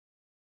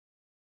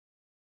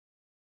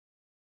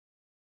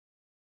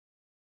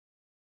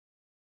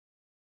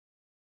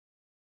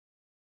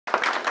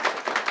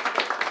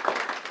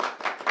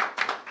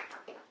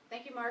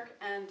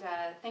and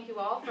thank you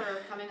all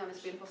for coming on this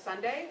beautiful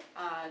Sunday,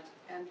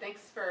 and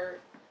thanks for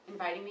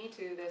inviting me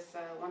to this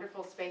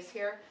wonderful space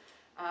here.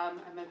 I'm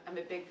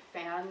a big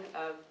fan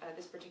of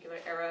this particular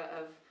era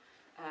of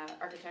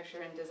architecture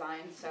and design,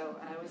 so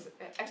it was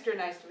extra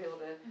nice to be able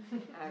to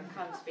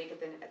come speak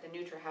at the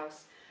Neutra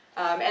House,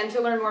 and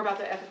to learn more about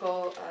the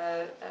Ethical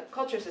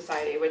Culture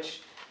Society,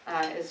 which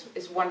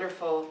is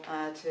wonderful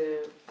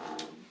to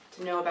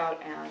know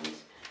about,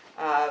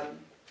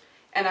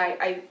 and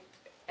I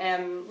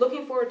am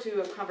looking forward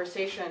to a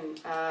conversation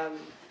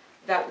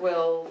that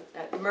will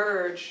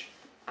merge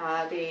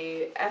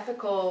the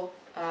ethical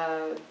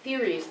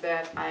theories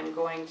that I'm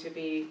going to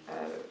be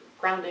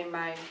grounding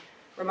my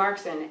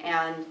remarks in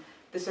and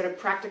the sort of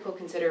practical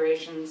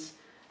considerations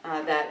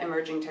that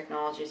emerging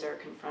technologies are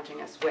confronting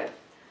us with.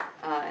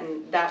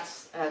 And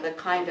that's the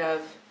kind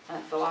of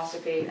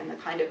philosophy and the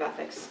kind of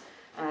ethics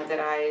that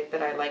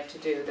I like to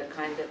do, the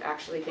kind that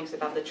actually thinks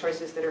about the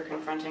choices that are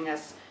confronting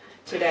us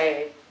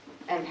today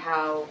and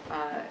how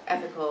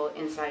ethical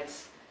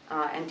insights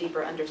and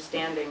deeper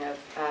understanding of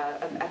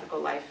ethical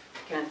life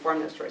can inform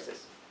those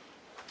choices.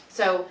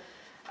 So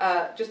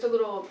just a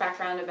little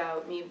background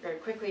about me very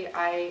quickly.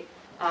 I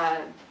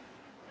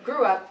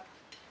grew up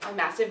a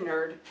massive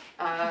nerd,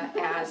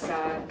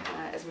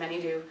 as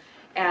many do,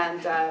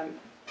 and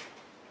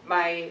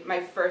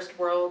my first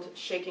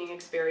world-shaking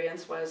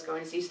experience was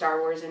going to see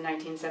Star Wars in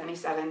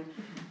 1977.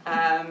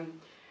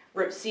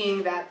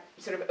 Seeing that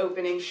sort of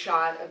opening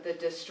shot of the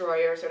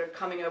destroyer sort of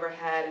coming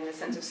overhead and the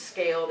sense of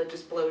scale that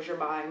just blows your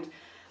mind.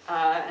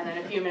 And then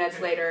a few minutes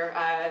later,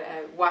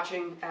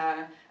 watching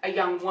a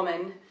young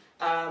woman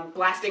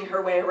blasting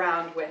her way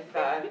around with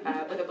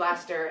a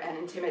blaster and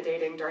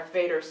intimidating Darth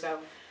Vader. So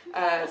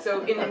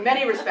in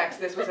many respects,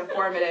 this was a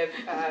formative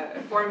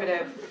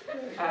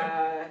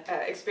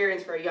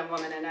experience for a young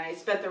woman, and I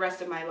spent the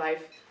rest of my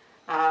life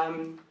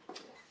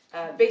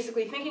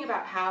basically thinking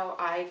about how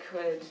I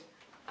could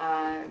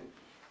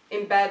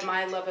embed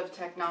my love of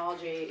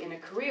technology in a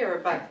career,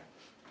 but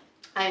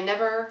I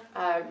never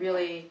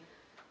really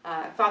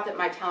thought that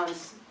my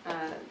talents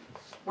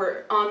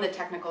were on the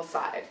technical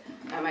side.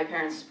 My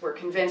parents were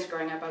convinced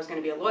growing up I was going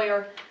to be a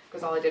lawyer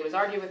because all I did was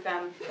argue with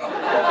them.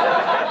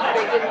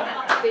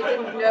 They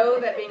didn't know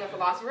that being a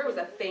philosopher was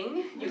a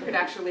thing you could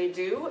actually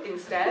do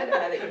instead,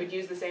 that you would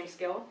use the same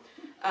skill.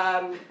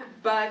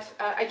 But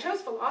I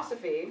chose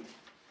philosophy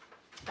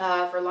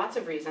for lots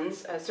of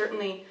reasons,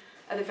 certainly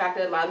the fact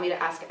that it allowed me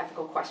to ask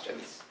ethical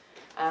questions.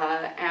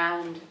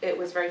 And it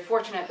was very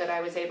fortunate that I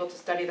was able to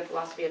study the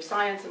philosophy of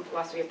science and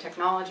philosophy of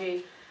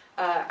technology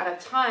at a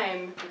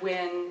time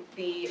when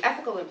the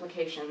ethical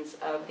implications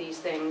of these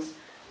things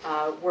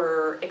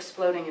were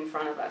exploding in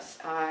front of us.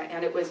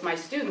 And it was my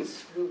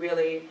students who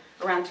really,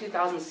 around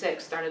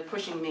 2006, started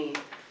pushing me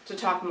to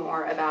talk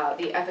more about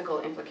the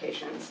ethical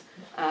implications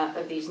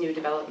of these new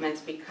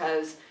developments,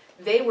 because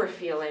they were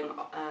feeling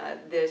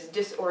this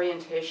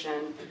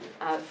disorientation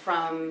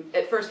from,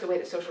 at first, the way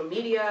that social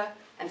media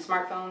and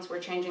smartphones were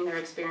changing their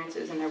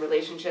experiences and their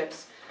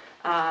relationships.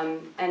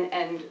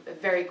 And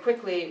very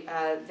quickly,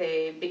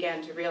 they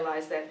began to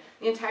realize that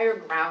the entire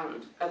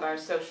ground of our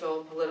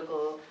social,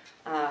 political,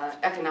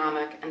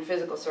 economic, and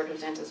physical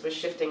circumstances was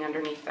shifting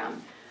underneath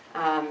them.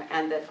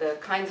 And that the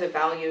kinds of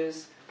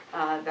values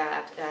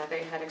that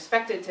they had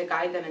expected to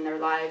guide them in their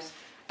lives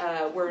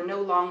were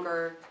no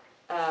longer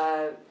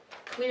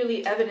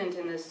clearly evident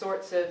in the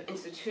sorts of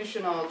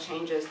institutional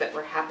changes that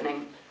were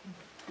happening.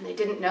 And they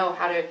didn't know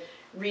how to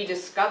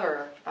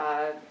rediscover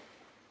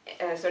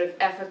a sort of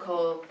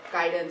ethical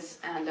guidance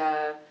and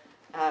a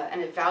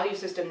value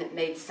system that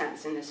made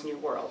sense in this new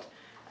world.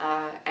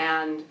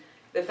 And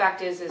the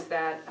fact is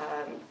that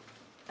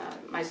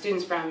my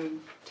students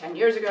from 10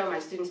 years ago, my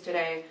students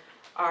today,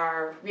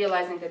 are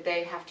realizing that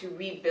they have to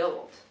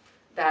rebuild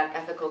that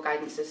ethical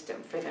guidance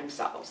system for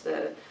themselves.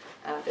 The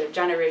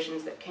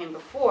generations that came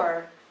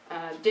before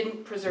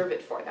didn't preserve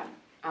it for them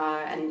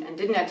and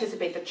didn't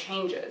anticipate the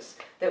changes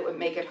that would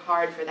make it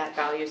hard for that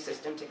value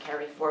system to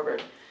carry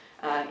forward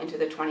into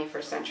the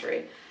 21st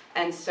century.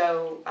 And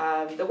so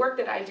the work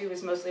that I do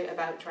is mostly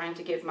about trying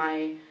to give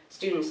my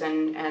students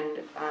and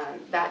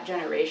that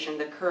generation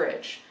the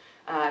courage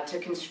to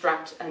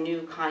construct a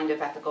new kind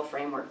of ethical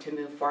framework to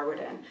move forward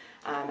in.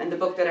 And the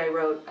book that I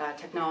wrote,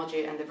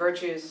 Technology and the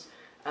Virtues,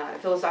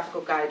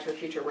 Philosophical Guide to a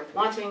Future Worth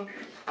Wanting,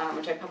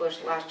 which I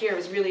published last year,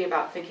 was really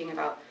about thinking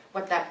about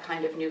what that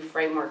kind of new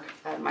framework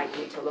might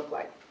need to look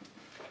like.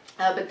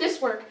 But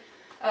this work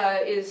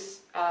is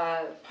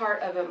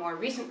part of a more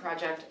recent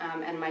project,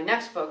 and my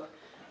next book,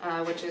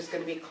 which is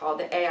going to be called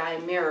The AI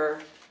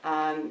Mirror,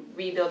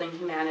 Rebuilding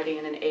Humanity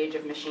in an Age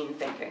of Machine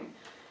Thinking.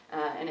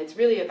 And it's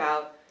really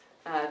about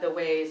the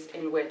ways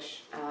in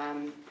which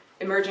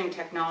emerging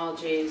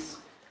technologies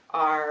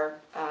are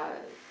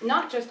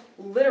not just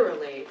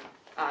literally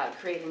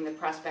creating the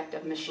prospect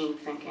of machine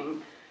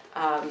thinking,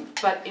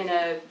 but in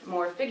a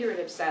more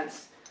figurative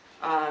sense,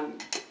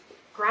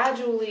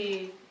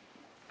 gradually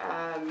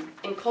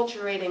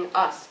enculturating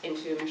us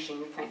into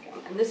machine thinking.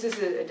 And this is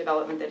a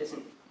development that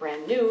isn't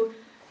brand new.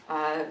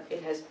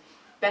 It has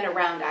been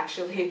around,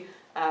 actually,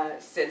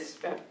 since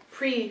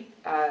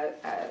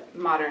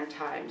pre-modern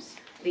times,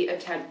 the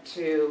attempt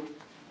to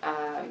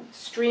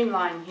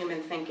streamline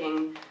human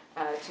thinking,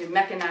 to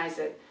mechanize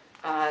it,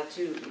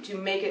 to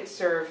make it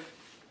serve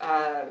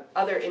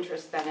other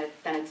interests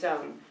than its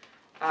own,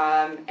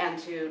 and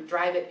to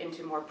drive it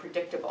into more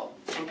predictable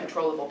and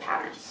controllable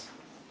patterns.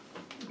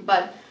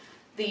 But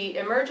the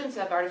emergence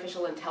of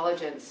artificial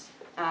intelligence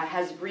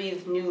has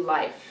breathed new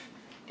life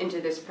into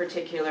this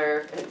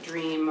particular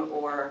dream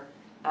or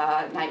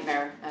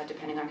nightmare,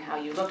 depending on how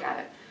you look at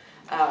it.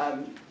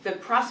 The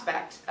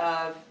prospect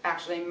of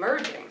actually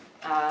merging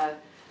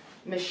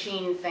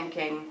machine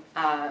thinking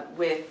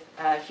with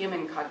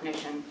human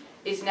cognition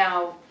is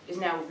now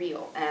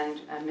real and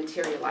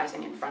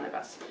materializing in front of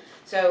us.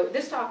 So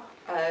this talk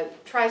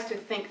tries to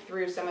think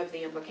through some of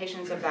the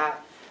implications of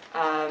that,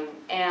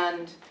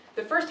 and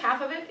the first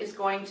half of it is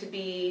going to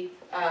be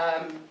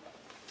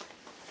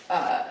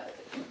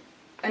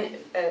kind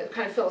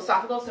of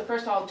philosophical. So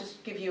first I'll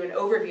just give you an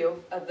overview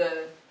of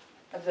the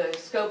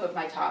scope of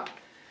my talk.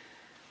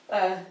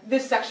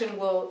 This section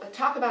will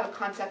talk about a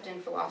concept in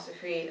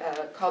philosophy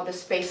called the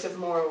space of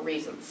moral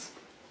reasons.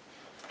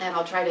 And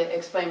I'll try to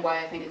explain why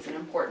I think it's an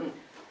important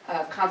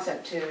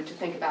concept to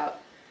think about.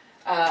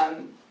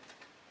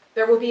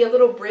 There will be a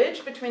little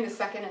bridge between the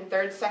second and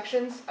third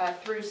sections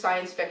through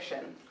science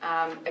fiction.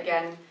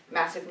 Again,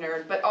 massive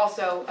nerd, but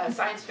also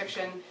science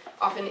fiction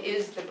often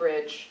is the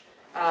bridge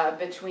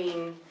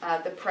between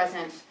the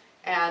present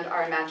and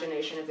our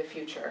imagination of the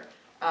future.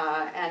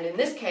 And in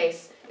this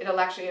case, it'll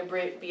actually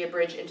be a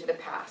bridge into the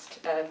past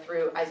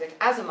through Isaac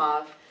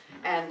Asimov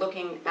and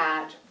looking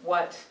at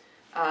what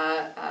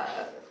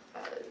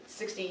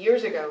 60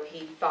 years ago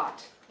he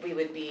thought we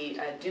would be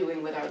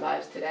doing with our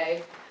lives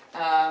today,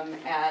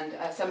 and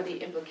some of the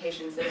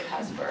implications that it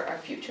has for our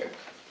future.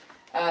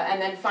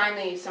 And then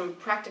finally, some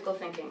practical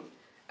thinking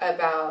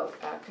about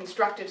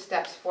constructive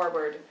steps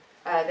forward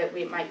that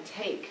we might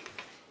take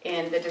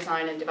in the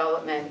design and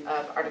development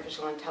of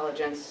artificial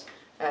intelligence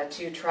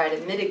to try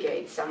to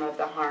mitigate some of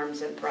the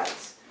harms and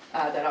threats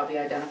that I'll be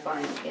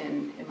identifying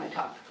in my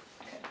talk.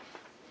 Okay.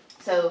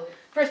 So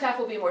first half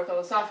will be more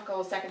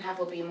philosophical, second half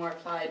will be more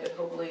applied, but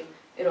hopefully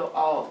it'll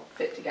all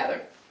fit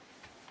together.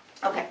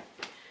 Okay,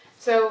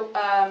 so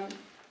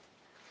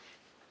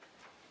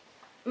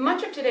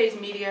much of today's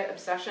media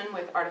obsession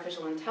with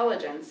artificial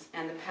intelligence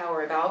and the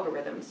power of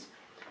algorithms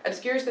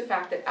obscures the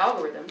fact that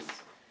algorithms,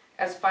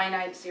 as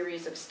finite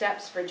series of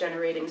steps for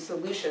generating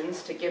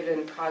solutions to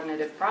given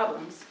cognitive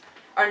problems,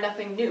 are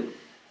nothing new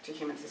to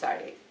human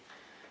society.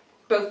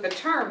 Both the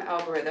term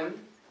algorithm,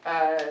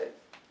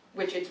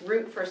 which its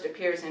root first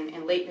appears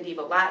in late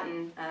medieval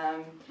Latin,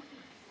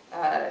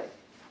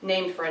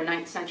 named for a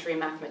 9th century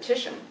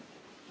mathematician,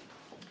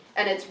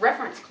 and its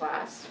reference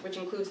class, which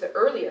includes the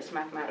earliest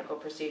mathematical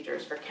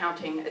procedures for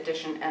counting,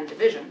 addition, and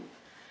division,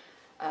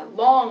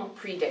 long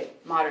predate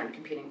modern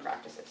computing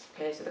practices.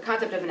 Okay, so the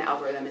concept of an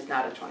algorithm is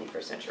not a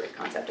 21st century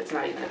concept. It's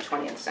not even a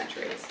 20th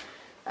century. It's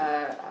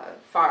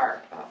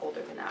far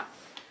older than that.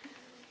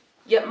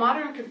 Yet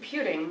modern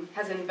computing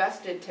has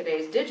invested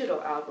today's digital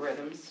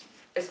algorithms,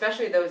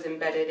 especially those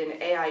embedded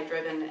in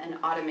AI-driven and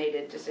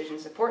automated decision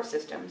support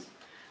systems,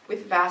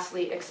 with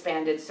vastly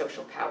expanded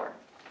social power.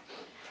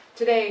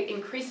 Today,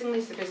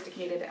 increasingly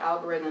sophisticated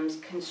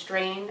algorithms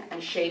constrain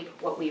and shape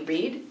what we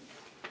read,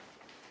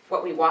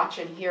 what we watch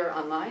and hear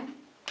online,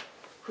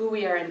 who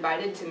we are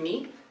invited to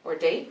meet or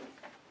date,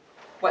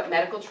 what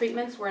medical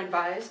treatments we're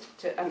advised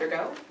to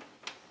undergo,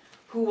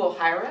 who will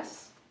hire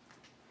us,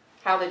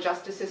 how the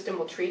justice system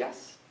will treat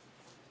us,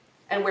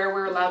 and where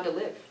we're allowed to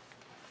live.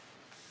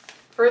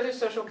 Further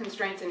social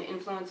constraints and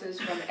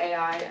influences from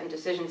AI and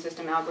decision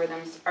system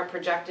algorithms are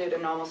projected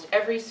in almost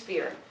every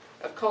sphere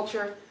of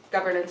culture,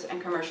 governance,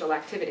 and commercial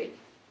activity.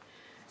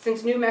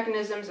 Since new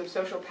mechanisms of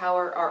social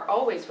power are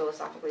always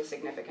philosophically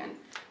significant,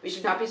 we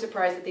should not be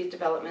surprised that these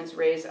developments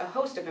raise a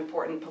host of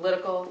important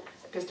political,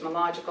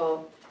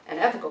 epistemological, and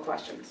ethical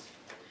questions.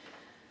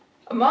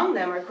 Among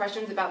them are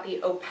questions about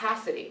the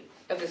opacity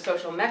of the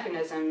social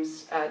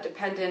mechanisms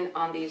dependent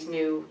on these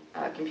new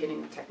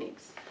computing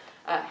techniques.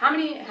 How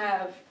many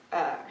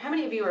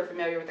of you are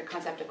familiar with the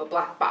concept of a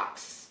black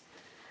box?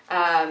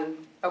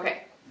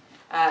 Okay.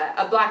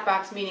 A black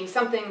box meaning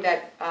something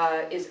that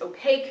is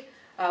opaque,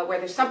 where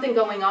there's something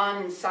going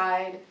on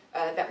inside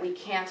that we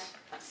can't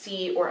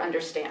see or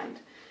understand.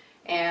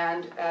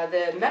 And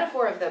the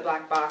metaphor of the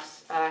black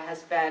box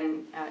has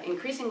been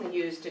increasingly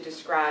used to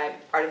describe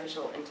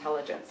artificial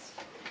intelligence.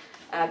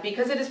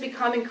 Because it has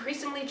become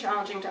increasingly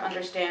challenging to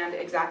understand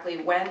exactly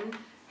when,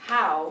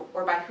 how,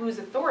 or by whose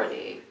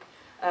authority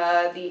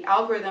the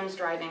algorithms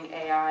driving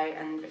AI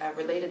and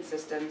related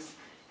systems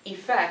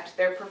effect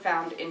their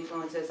profound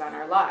influences on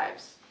our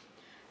lives.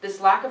 This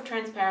lack of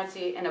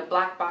transparency in a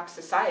black box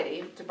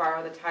society, to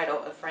borrow the title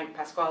of Frank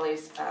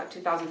Pasquale's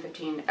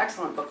 2015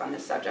 excellent book on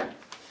this subject,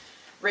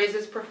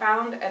 raises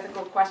profound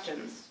ethical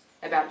questions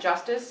about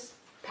justice,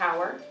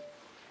 power,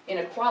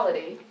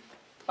 inequality,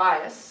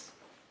 bias,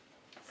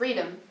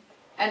 freedom,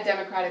 and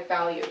democratic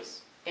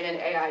values in an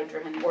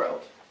AI-driven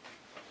world.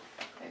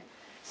 Okay.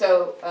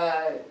 So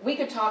we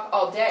could talk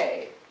all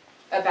day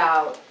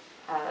about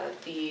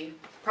the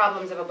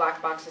problems of a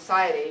black box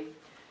society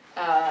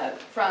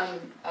from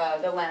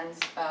the lens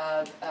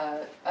of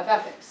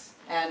ethics.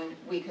 And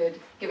we could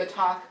give a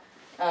talk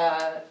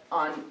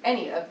on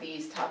any of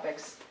these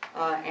topics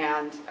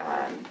and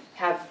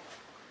have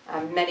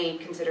many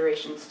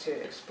considerations to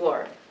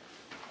explore.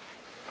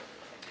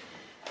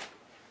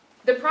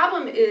 The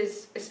problem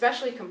is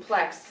especially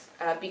complex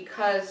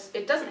because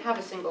it doesn't have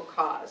a single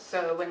cause.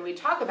 So when we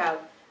talk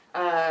about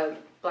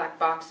black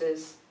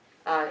boxes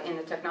in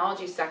the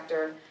technology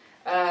sector,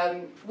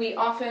 we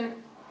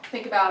often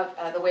think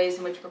about the ways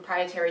in which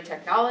proprietary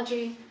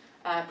technology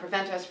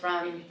prevent us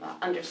from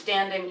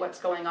understanding what's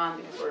going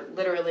on because we're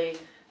literally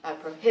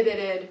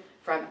prohibited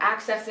from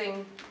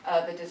accessing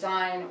the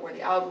design or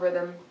the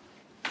algorithm.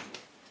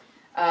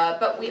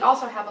 But we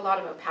also have a lot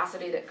of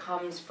opacity that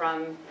comes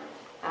from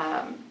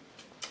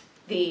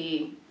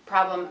the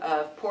problem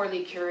of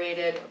poorly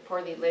curated,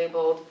 poorly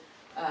labeled,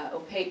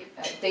 opaque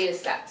data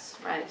sets,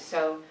 right?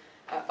 So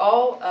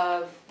all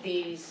of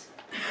these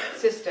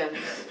systems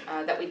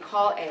that we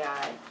call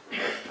AI,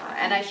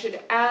 and I should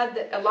add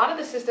that a lot of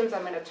the systems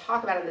I'm going to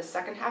talk about in the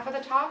second half of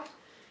the talk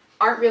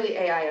aren't really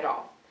AI at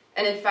all.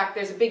 And in fact,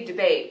 there's a big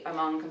debate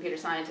among computer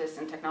scientists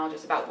and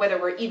technologists about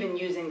whether we're even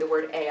using the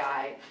word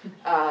AI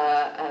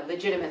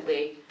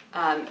legitimately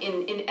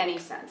in any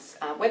sense,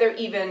 whether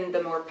even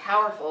the more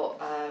powerful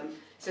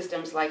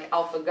systems like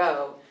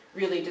AlphaGo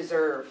really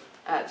deserve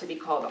to be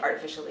called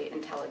artificially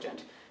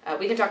intelligent.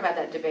 We can talk about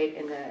that debate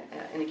in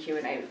the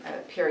Q&A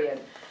period.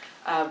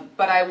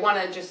 But I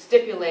want to just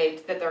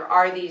stipulate that there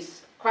are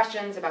these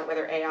questions about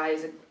whether AI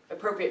is an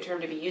appropriate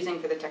term to be using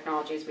for the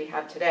technologies we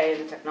have today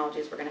and the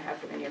technologies we're going to have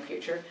for the near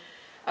future.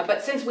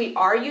 But since we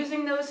are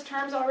using those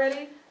terms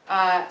already,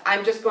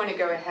 I'm just going to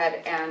go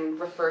ahead and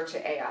refer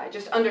to AI.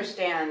 Just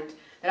understand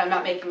that I'm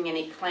not making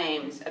any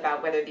claims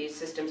about whether these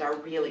systems are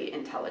really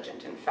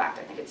intelligent. In fact,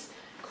 I think it's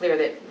clear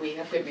that we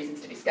have good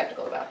reasons to be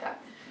skeptical about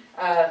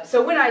that.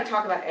 So when I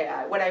talk about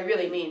AI, what I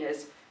really mean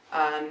is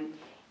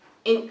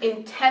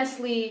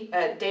intensely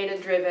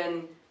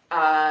data-driven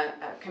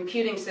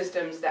computing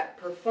systems that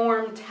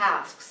perform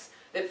tasks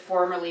that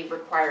formerly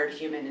required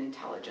human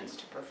intelligence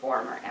to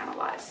perform or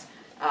analyze.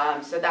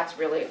 So that's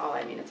really all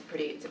I mean. It's a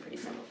pretty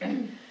simple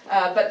thing.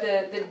 But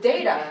the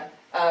data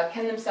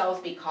can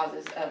themselves be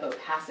causes of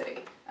opacity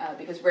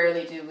because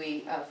rarely do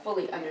we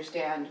fully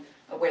understand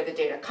where the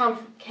data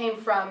came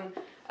from,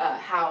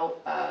 how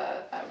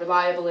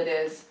reliable it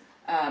is,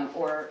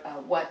 or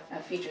what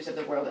features of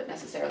the world it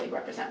necessarily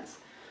represents.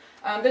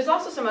 There's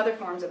also some other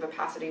forms of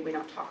opacity we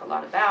don't talk a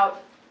lot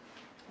about,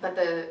 but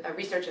the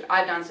research that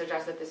I've done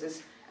suggests that this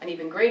is an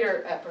even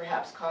greater,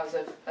 perhaps, cause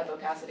of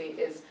opacity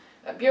is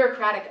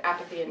bureaucratic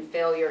apathy and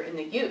failure in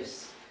the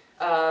use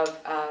of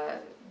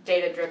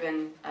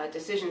data-driven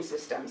decision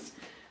systems,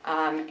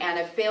 and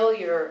a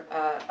failure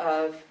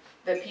of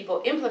the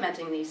people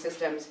implementing these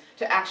systems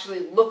to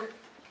actually look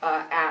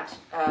at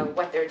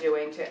what they're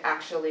doing, to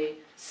actually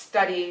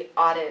study,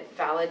 audit,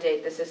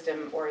 validate the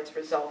system or its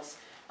results,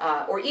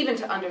 or even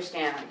to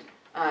understand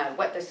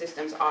what the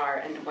systems are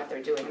and what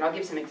they're doing. And I'll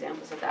give some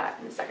examples of that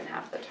in the second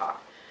half of the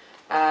talk.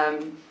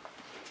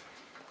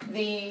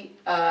 The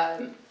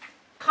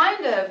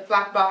kind of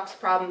black box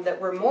problem that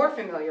we're more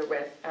familiar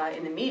with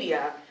in the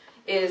media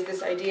is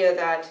this idea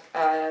that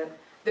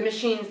the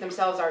machines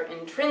themselves are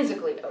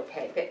intrinsically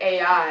opaque. The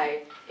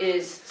AI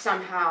is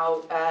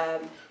somehow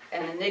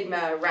an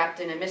enigma wrapped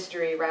in a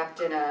mystery,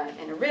 wrapped in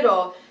a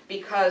riddle,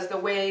 because the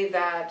way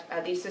that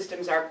these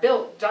systems are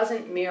built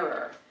doesn't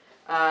mirror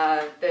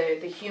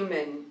the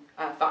human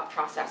thought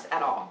process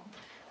at all.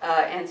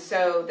 And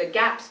so the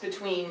gaps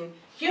between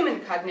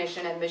human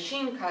cognition and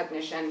machine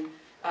cognition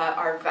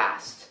are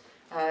vast.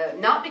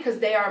 Not because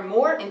they are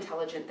more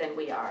intelligent than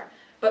we are,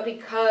 but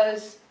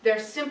because they're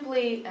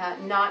simply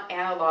not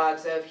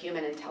analogs of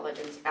human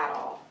intelligence at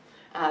all.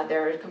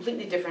 They're a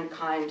completely different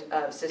kind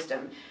of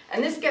system.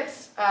 And this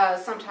gets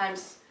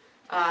sometimes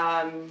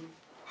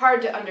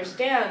hard to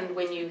understand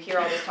when you hear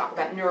all this talk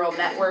about neural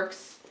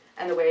networks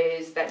and the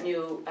ways that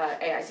new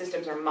AI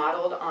systems are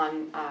modeled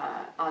on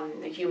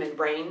the human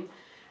brain.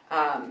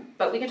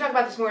 But we can talk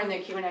about this more in the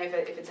Q&A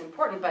if it's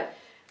important, but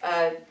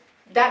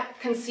that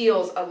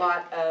conceals a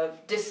lot of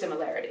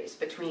dissimilarities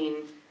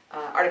between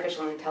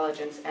artificial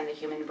intelligence and the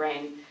human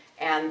brain,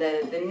 and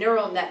the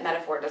neural net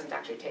metaphor doesn't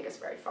actually take us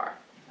very far.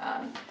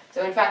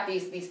 So in fact,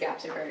 these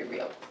gaps are very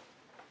real.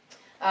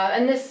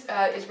 And this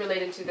is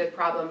related to the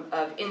problem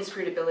of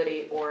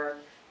inscrutability or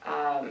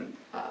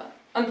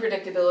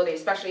unpredictability,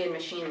 especially in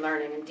machine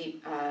learning and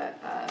deep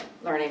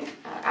learning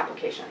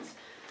applications.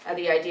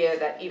 The idea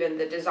that even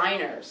the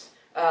designers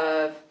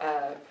of,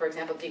 for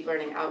example, deep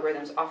learning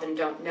algorithms often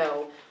don't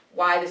know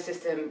why the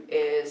system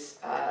is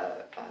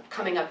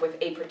coming up with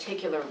a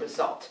particular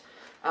result.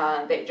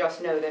 They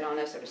just know that on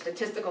a sort of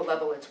statistical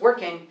level it's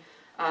working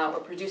or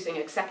producing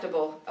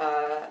acceptable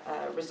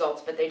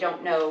results, but they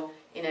don't know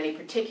in any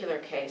particular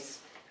case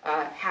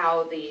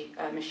how the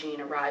machine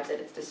arrives at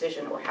its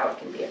decision or how it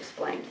can be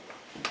explained.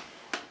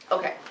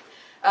 Okay,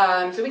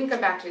 So we can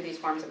come back to these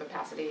forms of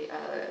opacity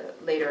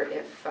later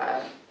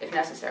if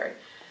necessary.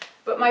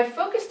 But my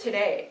focus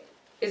today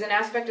is an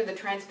aspect of the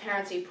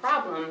transparency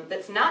problem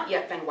that's not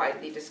yet been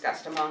widely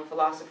discussed among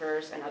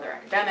philosophers and other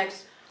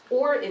academics,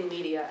 or in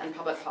media and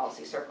public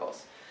policy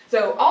circles.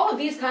 So all of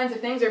these kinds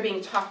of things are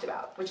being talked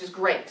about, which is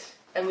great,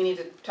 and we need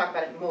to talk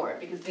about it more,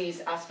 because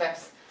these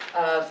aspects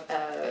of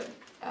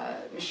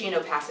machine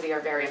opacity are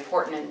very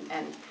important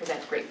and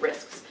present great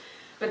risks.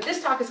 But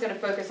this talk is going to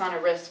focus on a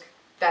risk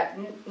that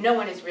no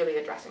one is really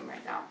addressing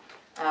right now,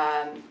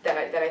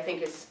 that I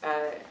think is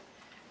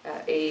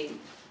a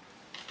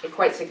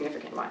quite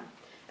significant one.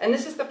 And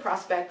this is the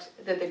prospect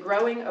that the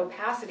growing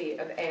opacity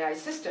of AI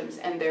systems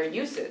and their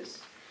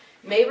uses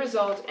may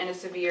result in a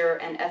severe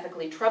and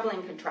ethically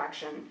troubling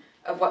contraction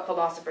of what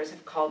philosophers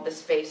have called the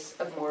space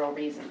of moral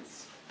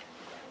reasons.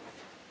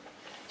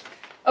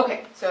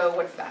 Okay, so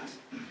what's that?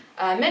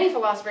 Many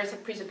philosophers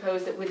have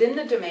presupposed that within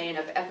the domain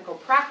of ethical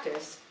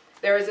practice,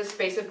 there is a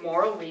space of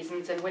moral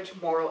reasons in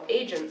which moral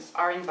agents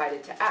are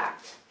invited to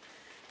act.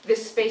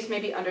 This space may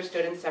be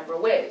understood in several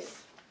ways.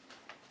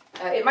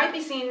 It might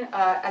be seen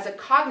as a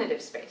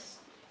cognitive space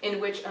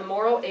in which a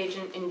moral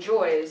agent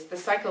enjoys the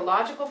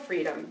psychological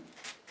freedom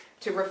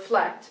to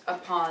reflect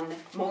upon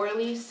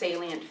morally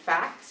salient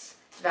facts,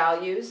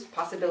 values,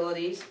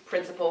 possibilities,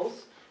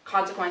 principles,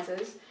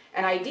 consequences,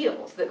 and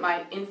ideals that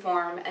might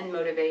inform and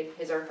motivate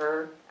his or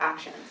her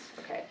actions.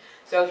 Okay,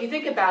 so if you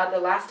think about the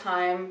last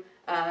time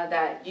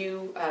that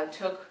you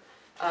took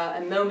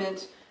a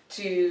moment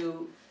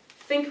to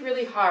think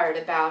really hard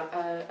about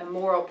a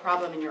moral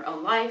problem in your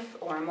own life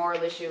or a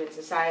moral issue in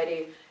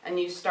society, and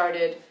you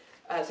started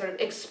sort of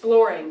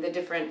exploring the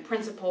different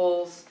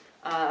principles,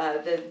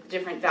 the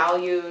different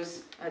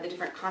values, the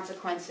different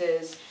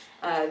consequences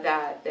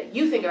that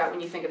you think about when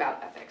you think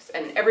about ethics.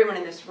 And everyone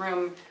in this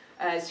room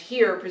is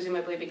here,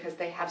 presumably, because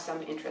they have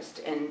some interest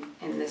in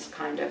this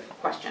kind of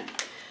question.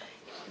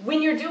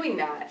 When you're doing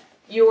that,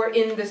 you're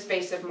in the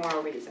space of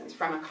moral reasons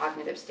from a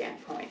cognitive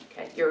standpoint.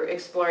 Okay? You're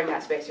exploring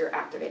that space, you're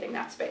activating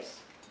that space.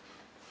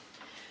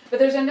 But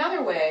there's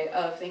another way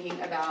of thinking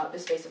about the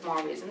space of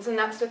moral reasons, and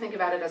that's to think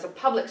about it as a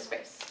public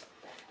space.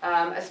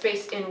 A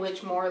space in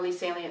which morally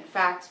salient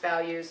facts,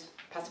 values,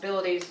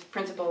 possibilities,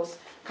 principles,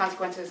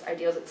 consequences,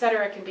 ideals,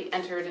 etc. can be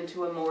entered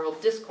into a moral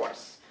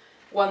discourse,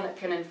 one that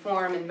can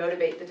inform and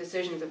motivate the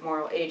decisions of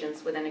moral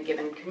agents within a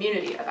given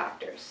community of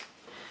actors.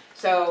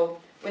 So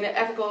when the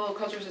Ethical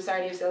Culture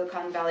Society of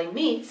Silicon Valley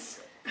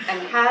meets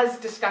and has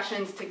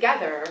discussions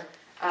together,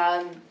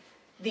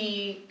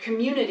 the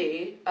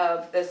community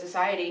of the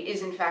society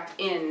is in fact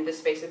in the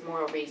space of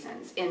moral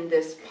reasons in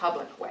this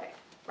public way,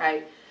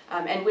 right?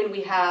 And when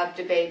we have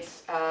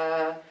debates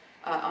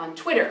on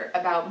Twitter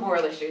about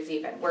moral issues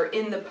even, we're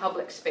in the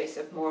public space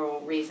of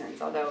moral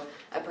reasons, although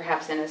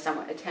perhaps in a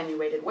somewhat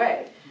attenuated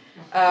way.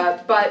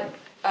 But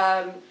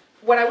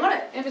what I want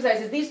to emphasize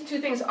is these two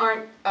things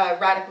aren't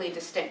radically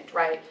distinct,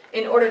 right?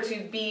 In order to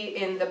be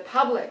in the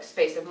public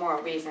space of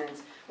moral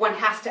reasons, one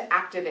has to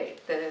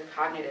activate the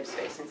cognitive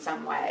space in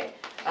some way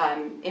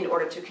in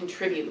order to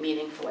contribute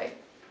meaningfully.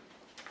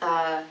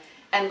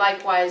 And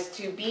likewise,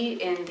 to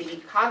be in the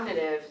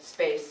cognitive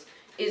space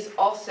is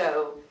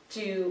also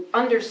to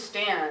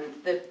understand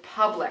the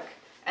public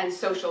and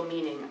social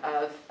meaning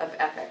of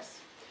ethics.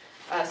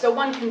 So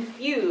one can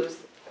fuse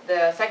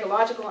the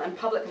psychological and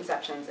public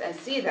conceptions and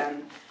see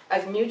them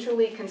as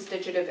mutually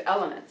constitutive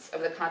elements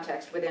of the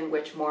context within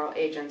which moral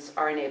agents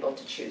are enabled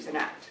to choose and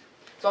act.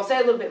 So I'll say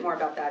a little bit more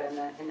about that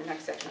in the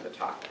next section of the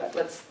talk, but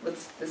this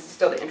is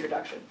still the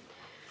introduction.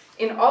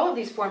 In all of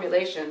these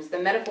formulations, the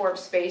metaphor of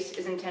space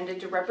is intended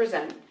to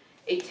represent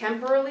a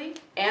temporally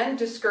and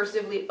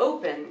discursively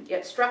open,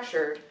 yet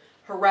structured,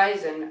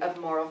 horizon of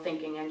moral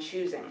thinking and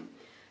choosing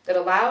that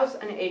allows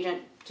an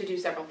agent to do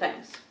several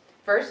things.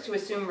 First, to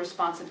assume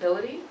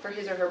responsibility for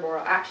his or her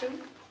moral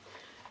action.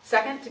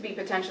 Second, to be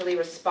potentially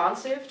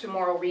responsive to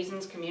moral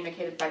reasons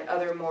communicated by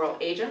other moral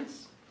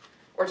agents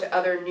or to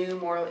other new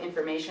moral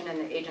information in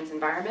the agent's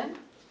environment.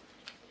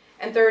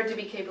 And third, to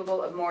be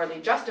capable of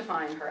morally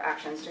justifying her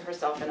actions to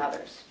herself and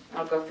others.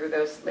 I'll go through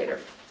those later.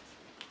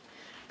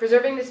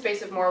 Preserving the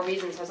space of moral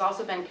reasons has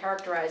also been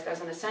characterized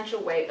as an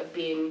essential way of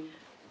being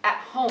at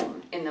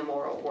home in the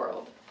moral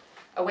world,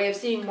 a way of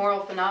seeing moral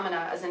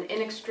phenomena as an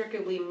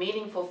inextricably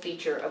meaningful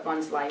feature of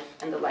one's life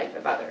and the life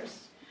of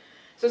others.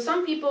 So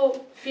some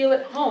people feel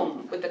at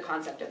home with the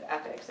concept of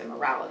ethics and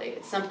morality.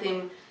 It's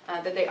something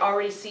that they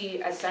already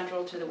see as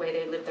central to the way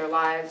they live their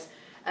lives.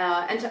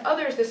 And to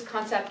others, this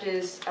concept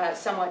is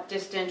somewhat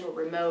distant or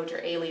remote or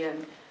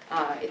alien.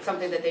 It's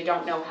something that they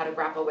don't know how to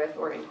grapple with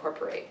or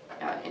incorporate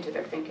into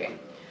their thinking.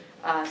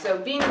 So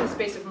being in the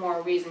space of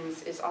moral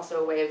reasons is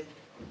also a way of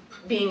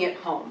being at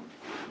home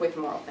with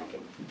moral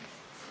thinking.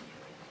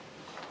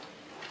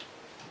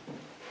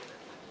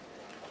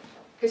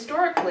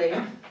 Historically,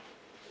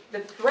 the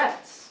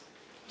threats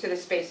to the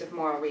space of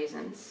moral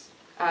reasons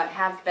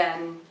have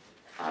been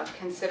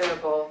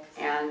considerable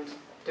and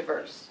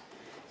diverse.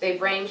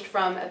 They've ranged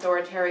from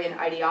authoritarian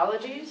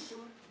ideologies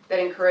that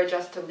encourage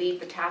us to leave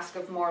the task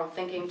of moral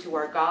thinking to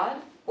our God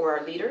or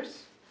our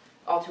leaders,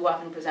 all too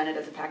often presented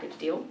as a package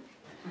deal,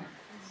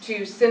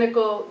 to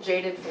cynical,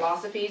 jaded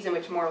philosophies in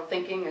which moral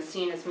thinking is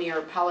seen as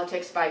mere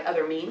politics by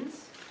other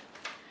means,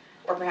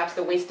 or perhaps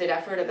the wasted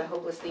effort of the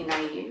hopelessly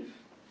naive.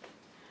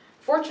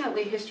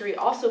 Fortunately, history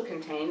also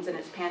contains, in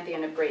its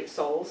pantheon of great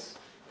souls,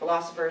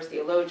 philosophers,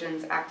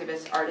 theologians,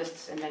 activists,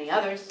 artists, and many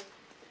others,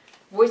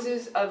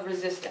 voices of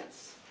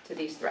resistance to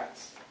these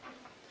threats.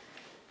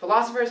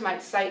 Philosophers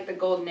might cite the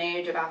golden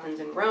age of Athens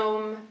and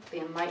Rome,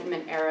 the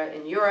Enlightenment era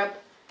in Europe,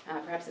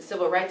 perhaps the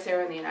civil rights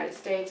era in the United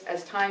States,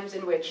 as times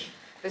in which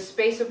the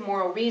space of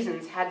moral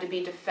reasons had to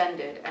be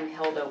defended and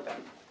held open.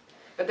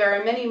 But there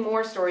are many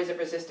more stories of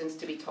resistance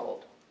to be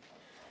told.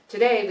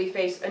 Today, we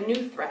face a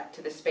new threat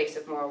to the space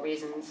of moral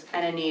reasons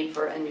and a need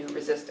for a new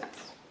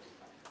resistance.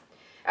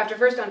 After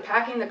first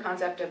unpacking the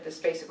concept of the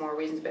space of moral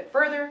reasons a bit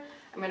further,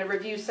 I'm going to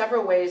review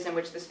several ways in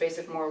which the space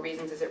of moral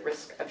reasons is at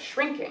risk of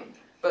shrinking,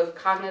 both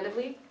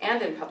cognitively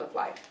and in public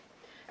life,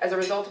 as a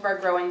result of our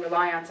growing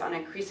reliance on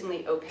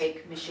increasingly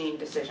opaque machine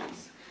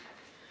decisions.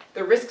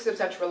 The risks of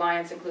such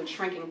reliance include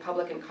shrinking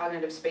public and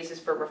cognitive spaces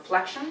for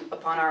reflection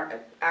upon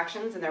our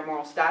actions and their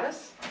moral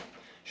status,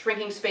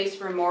 shrinking space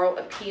for moral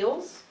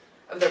appeals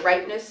of the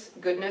rightness,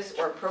 goodness,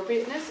 or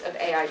appropriateness of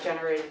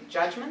AI-generated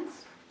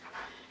judgments,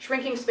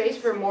 shrinking space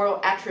for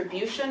moral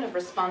attribution of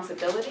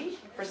responsibility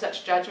for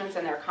such judgments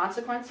and their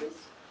consequences,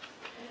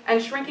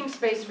 and shrinking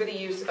space for the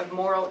use of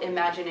moral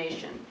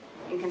imagination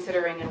in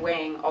considering and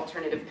weighing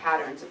alternative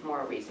patterns of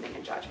moral reasoning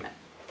and judgment.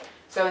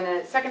 So in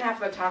the second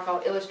half of the talk,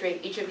 I'll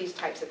illustrate each of these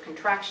types of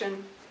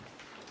contraction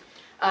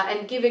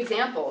and give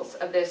examples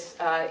of this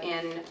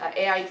in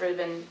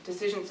AI-driven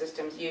decision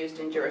systems used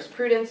in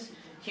jurisprudence,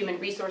 human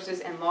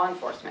resources, and law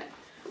enforcement,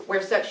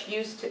 where such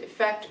use to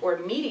effect or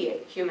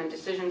mediate human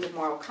decisions of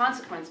moral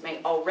consequence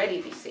may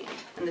already be seen.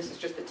 And this is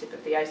just the tip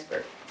of the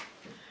iceberg.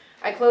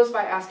 I close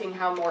by asking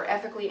how more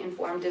ethically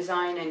informed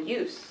design and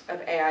use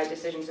of AI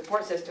decision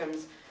support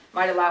systems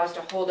might allow us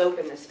to hold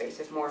open this space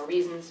of moral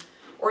reasons,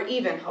 or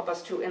even help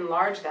us to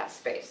enlarge that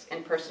space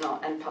in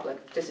personal and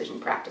public decision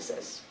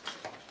practices.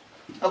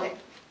 Okay,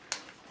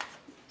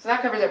 so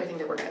that covers everything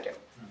that we're going to do.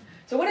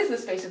 So what is the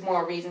space of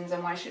moral reasons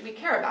and why should we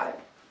care about it?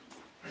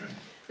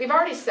 We've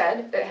already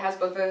said that it has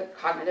both a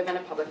cognitive and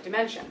a public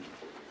dimension.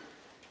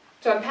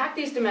 To unpack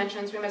these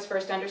dimensions, we must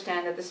first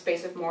understand that the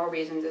space of moral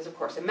reasons is, of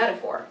course, a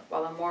metaphor.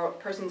 While a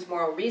person's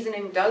moral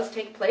reasoning does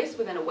take place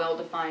within a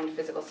well-defined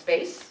physical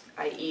space,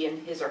 i.e.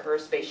 in his or her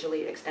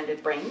spatially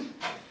extended brain,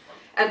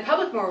 and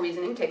public moral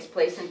reasoning takes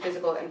place in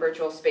physical and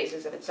virtual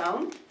spaces of its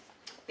own,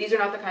 these are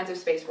not the kinds of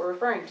space we're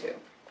referring to.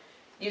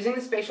 Using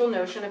the spatial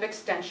notion of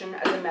extension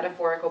as a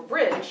metaphorical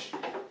bridge,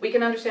 we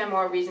can understand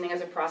moral reasoning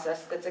as a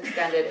process that's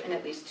extended in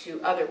at least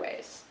two other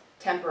ways,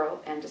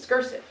 temporal and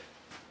discursive.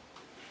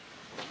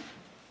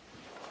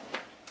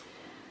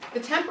 The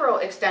temporal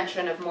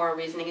extension of moral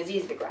reasoning is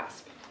easy to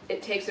grasp.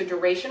 It takes a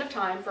duration of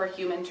time for a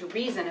human to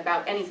reason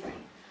about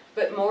anything,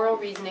 but moral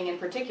reasoning in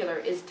particular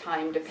is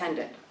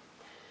time-dependent.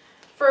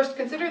 First,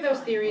 consider those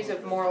theories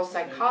of moral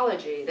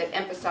psychology that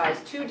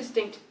emphasize two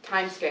distinct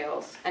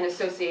timescales and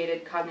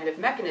associated cognitive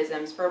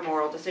mechanisms for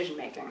moral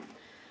decision-making.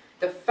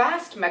 The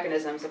fast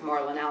mechanisms of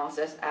moral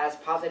analysis, as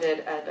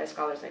posited by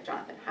scholars like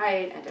Jonathan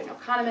Haidt and Daniel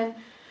Kahneman,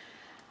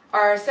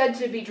 are said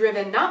to be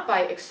driven not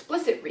by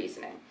explicit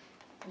reasoning,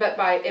 but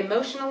by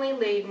emotionally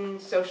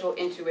laden social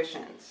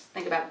intuitions.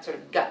 Think about sort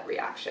of gut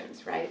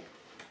reactions, right?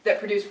 That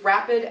produce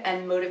rapid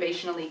and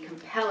motivationally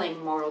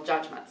compelling moral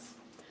judgments.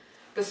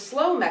 The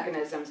slow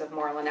mechanisms of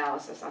moral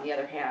analysis, on the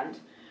other hand,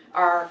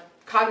 are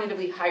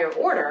cognitively higher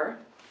order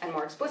and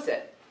more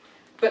explicit,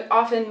 but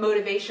often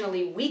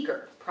motivationally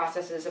weaker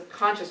processes of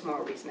conscious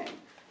moral reasoning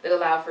that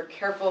allow for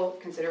careful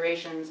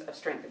considerations of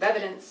strength of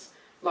evidence,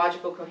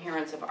 logical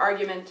coherence of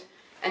argument,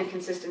 and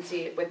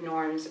consistency with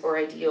norms or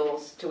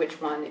ideals to which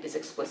one is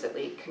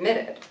explicitly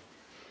committed.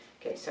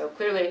 Okay, so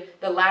clearly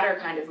the latter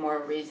kind of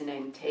moral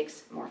reasoning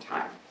takes more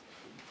time.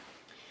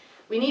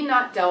 We need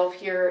not delve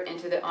here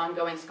into the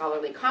ongoing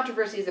scholarly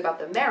controversies about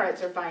the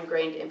merits or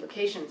fine-grained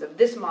implications of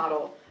this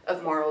model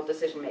of moral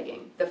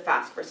decision-making, the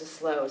fast versus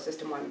slow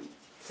system 1,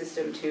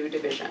 system 2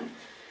 division.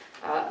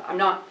 I'm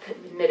not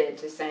committed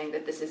to saying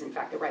that this is in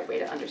fact the right way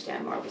to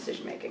understand moral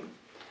decision-making.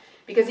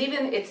 Because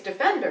even its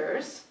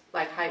defenders,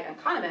 like Haidt and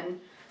Kahneman,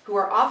 who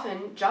are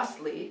often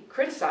justly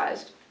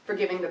criticized for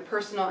giving the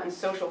personal and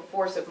social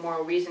force of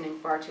moral reasoning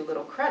far too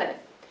little credit,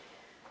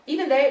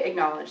 even they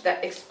acknowledge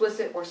that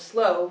explicit or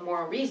slow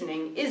moral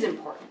reasoning is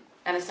important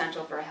and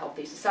essential for a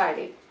healthy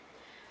society.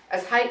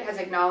 As Haidt has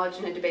acknowledged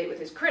in a debate with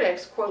his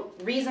critics, quote,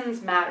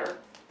 reasons matter.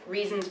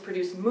 Reasons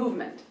produce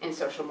movement in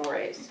social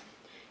mores.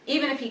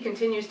 Even if he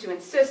continues to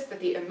insist that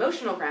the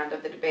emotional ground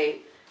of the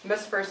debate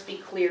must first be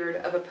cleared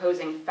of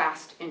opposing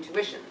fast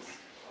intuitions,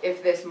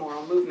 if this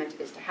moral movement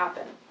is to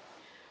happen.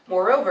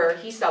 Moreover,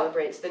 he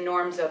celebrates the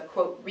norms of,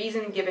 quote,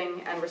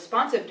 reason-giving and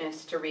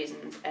responsiveness to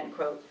reasons, end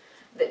quote,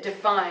 that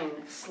define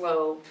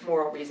slow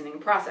moral reasoning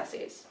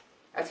processes.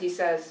 As he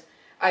says,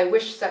 I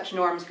wish such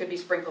norms could be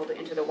sprinkled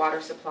into the water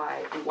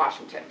supply in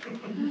Washington.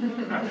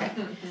 Okay.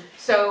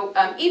 So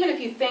even if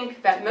you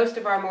think that most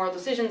of our moral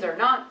decisions are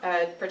not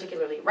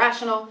particularly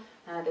rational,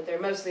 that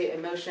they're mostly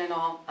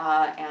emotional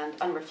and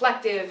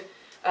unreflective,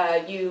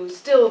 you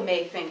still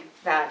may think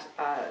that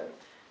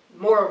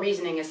moral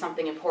reasoning is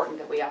something important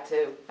that we ought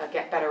to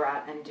get better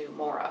at and do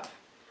more of.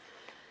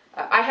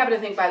 I happen to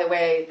think, by the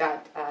way,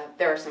 that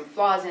there are some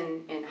flaws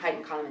in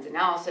Heighton-Kahneman's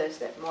analysis,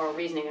 that moral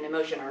reasoning and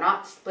emotion are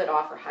not split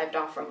off or hived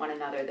off from one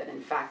another, that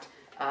in fact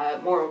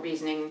moral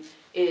reasoning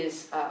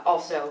is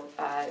also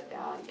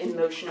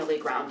emotionally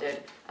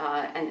grounded,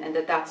 and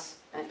that's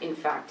in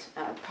fact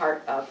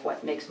part of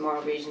what makes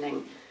moral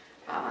reasoning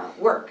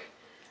work.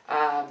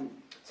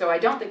 So I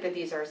don't think that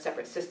these are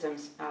separate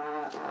systems,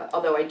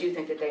 although I do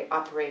think that they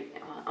operate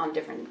on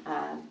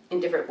in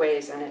different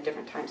ways and at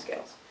different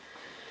timescales.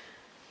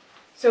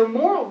 So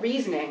moral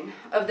reasoning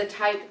of the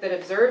type that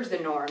observes the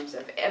norms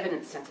of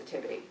evidence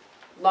sensitivity,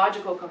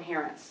 logical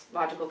coherence,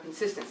 logical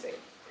consistency,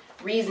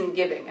 reason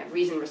giving and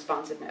reason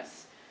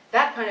responsiveness,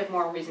 that kind of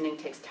moral reasoning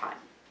takes time.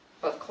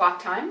 Both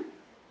clock time,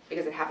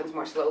 because it happens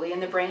more slowly in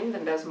the brain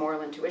than does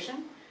moral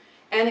intuition,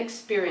 and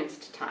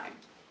experienced time.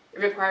 It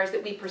requires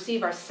that we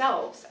perceive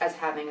ourselves as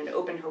having an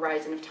open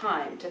horizon of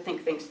time to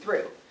think things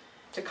through,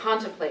 to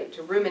contemplate,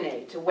 to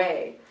ruminate, to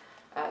weigh,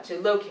 to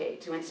locate,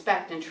 to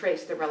inspect and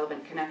trace the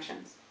relevant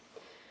connections.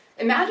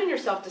 Imagine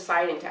yourself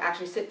deciding to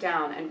actually sit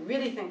down and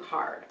really think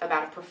hard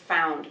about a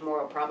profound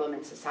moral problem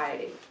in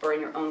society or in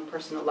your own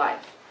personal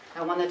life,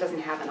 and one that doesn't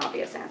have an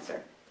obvious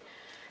answer.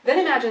 Then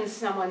imagine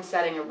someone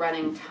setting a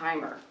running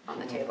timer on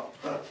the table.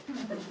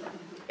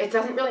 It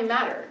doesn't really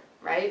matter,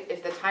 right,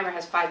 if the timer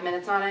has 5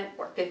 minutes on it,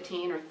 or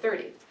 15 or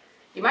 30.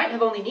 You might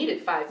have only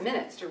needed 5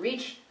 minutes to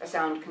reach a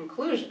sound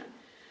conclusion,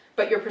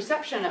 but your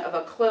perception of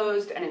a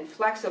closed and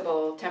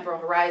inflexible temporal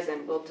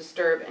horizon will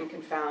disturb and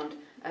confound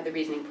the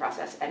reasoning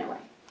process anyway.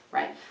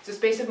 Right? So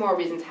space of moral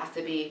reasons has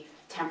to be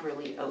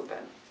temporally open.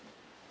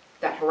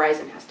 That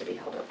horizon has to be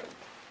held open.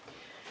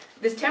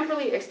 This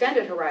temporally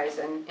extended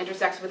horizon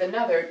intersects with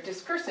another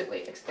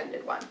discursively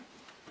extended one.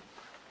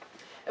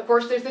 Of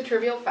course, there's the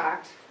trivial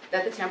fact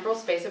that the temporal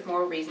space of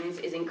moral reasons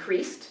is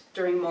increased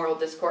during moral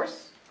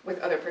discourse with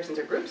other persons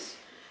or groups,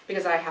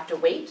 because I have to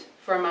wait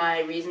for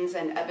my reasons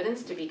and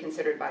evidence to be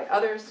considered by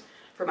others,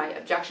 for my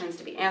objections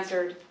to be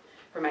answered,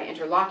 for my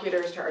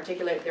interlocutors to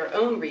articulate their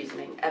own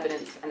reasoning,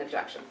 evidence, and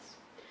objections.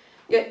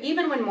 Yet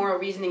even when moral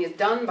reasoning is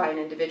done by an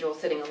individual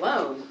sitting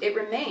alone, it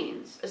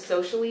remains a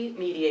socially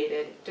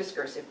mediated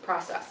discursive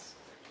process.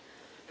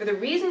 For the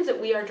reasons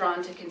that we are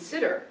drawn to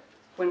consider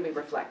when we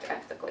reflect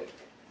ethically,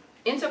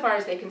 insofar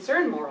as they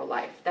concern moral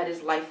life, that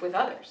is, life with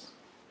others,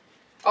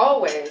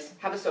 always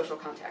have a social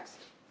context.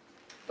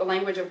 The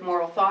language of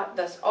moral thought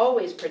thus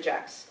always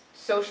projects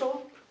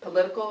social,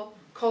 political,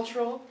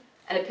 cultural,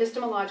 and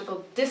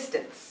epistemological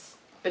distance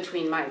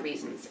between my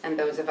reasons and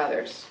those of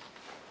others.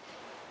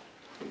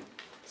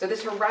 So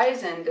this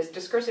horizon, this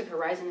discursive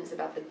horizon, is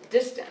about the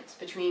distance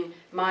between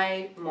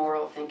my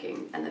moral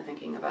thinking and the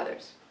thinking of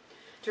others.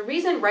 To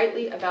reason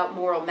rightly about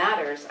moral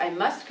matters, I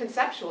must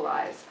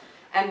conceptualize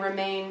and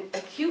remain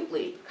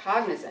acutely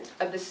cognizant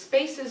of the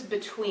spaces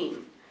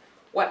between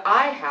what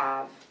I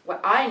have,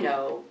 what I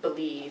know,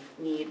 believe,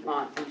 need,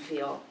 want, and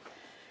feel,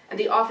 and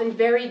the often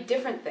very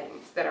different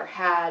things that are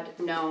had,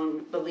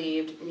 known,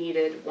 believed,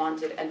 needed,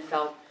 wanted, and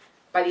felt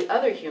by the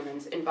other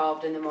humans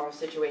involved in the moral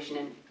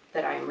situation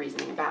that I am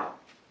reasoning about.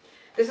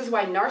 This is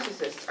why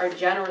narcissists are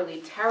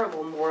generally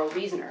terrible moral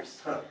reasoners.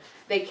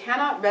 They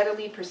cannot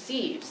readily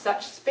perceive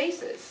such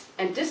spaces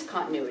and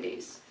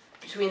discontinuities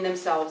between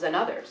themselves and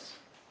others,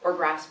 or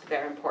grasp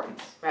their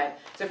importance, right?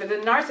 So for the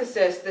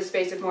narcissist, the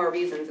space of moral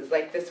reasons is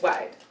like this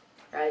wide,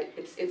 right?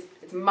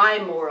 It's my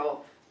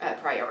moral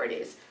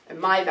priorities, and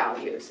my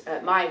values,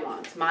 my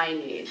wants, my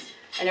needs,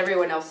 and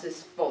everyone else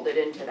is folded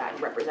into that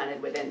and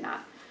represented within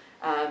that.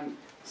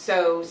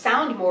 So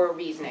sound moral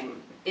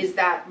reasoning is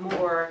that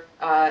more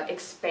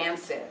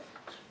expansive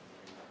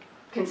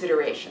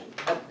consideration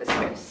of the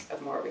space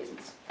of moral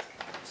reasons.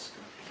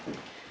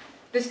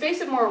 The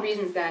space of moral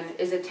reasons, then,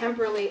 is a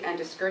temporally and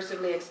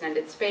discursively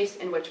extended space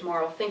in which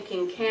moral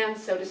thinking can,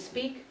 so to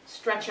speak,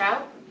 stretch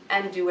out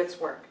and do its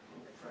work,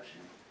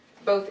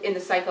 both in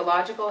the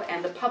psychological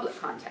and the public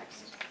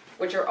context,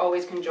 which are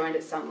always conjoined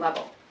at some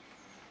level.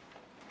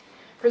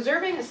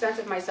 Preserving a sense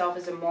of myself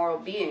as a moral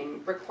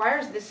being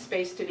requires this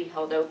space to be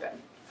held open.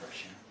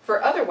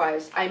 For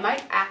otherwise, I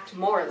might act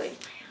morally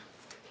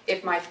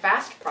if my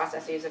fast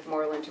processes of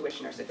moral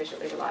intuition are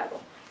sufficiently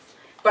reliable.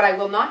 But I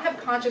will not have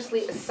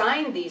consciously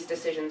assigned these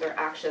decisions or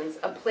actions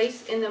a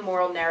place in the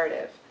moral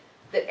narrative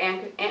that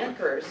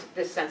anchors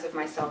this sense of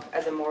myself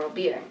as a moral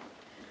being,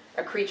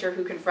 a creature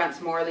who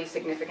confronts morally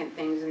significant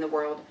things in the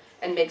world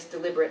and makes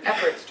deliberate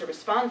efforts to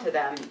respond to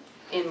them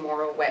in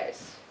moral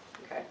ways.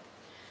 Okay?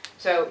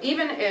 So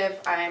even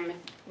if I'm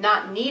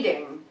not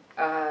needing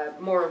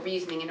moral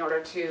reasoning in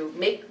order to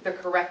make the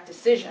correct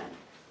decision,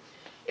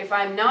 if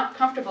I'm not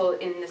comfortable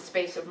in the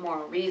space of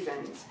moral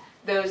reasons,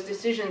 those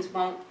decisions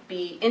won't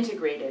be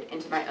integrated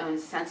into my own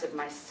sense of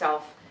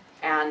myself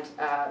and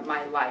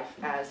my life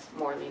as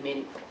morally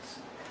meaningful.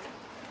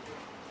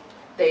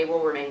 They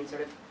will remain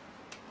sort of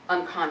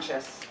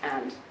unconscious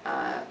and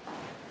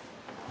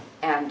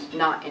and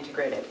not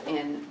integrated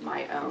in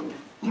my own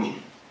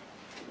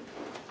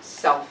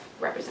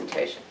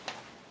self-representation.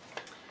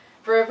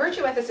 For a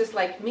virtue ethicist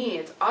like me,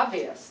 it's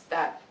obvious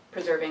that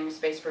preserving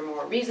space for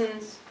moral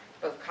reasons,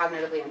 both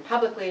cognitively and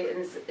publicly,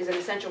 is an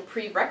essential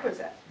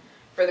prerequisite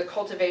for the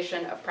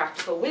cultivation of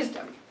practical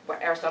wisdom,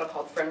 what Aristotle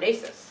called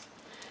phronesis.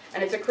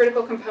 And it's a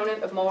critical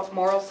component of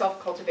moral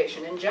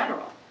self-cultivation in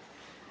general.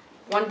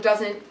 One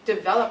doesn't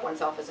develop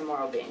oneself as a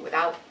moral being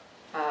without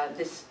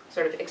this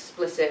sort of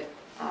explicit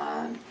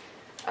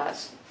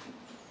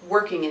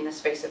working in the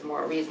space of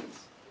moral reasons.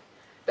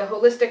 The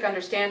holistic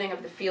understanding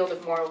of the field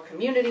of moral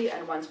community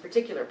and one's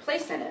particular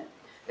place in it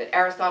that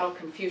Aristotle,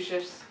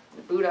 Confucius,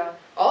 the Buddha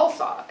all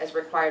saw as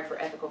required for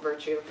ethical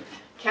virtue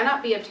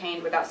cannot be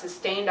obtained without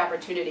sustained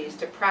opportunities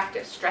to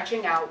practice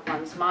stretching out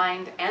one's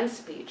mind and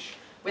speech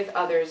with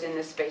others in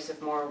the space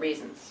of moral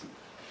reasons.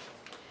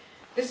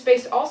 This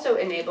space also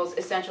enables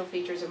essential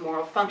features of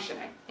moral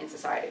functioning in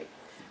society.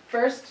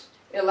 First,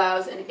 it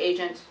allows an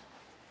agent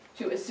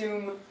to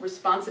assume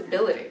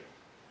responsibility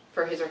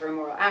for his or her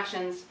moral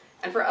actions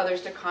and for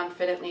others to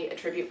confidently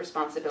attribute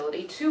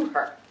responsibility to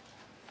her,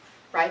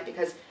 right?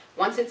 Because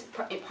once it's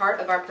part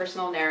of our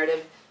personal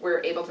narrative,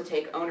 we're able to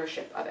take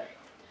ownership of it.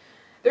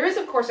 There is,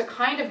 of course, a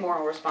kind of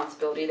moral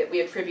responsibility that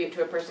we attribute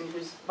to a person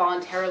who's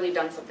voluntarily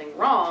done something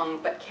wrong,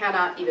 but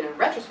cannot, even in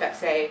retrospect,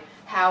 say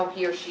how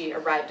he or she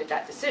arrived at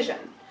that decision.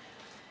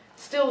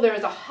 Still, there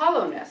is a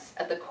hollowness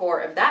at the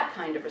core of that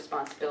kind of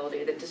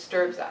responsibility that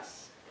disturbs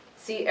us.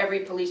 See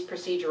every police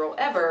procedural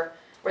ever,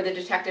 where the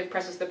detective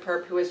presses the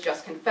perp who has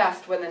just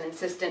confessed with an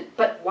insistent,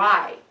 "But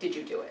why did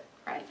you do it?"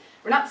 Right?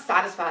 We're not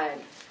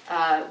satisfied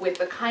with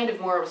the kind of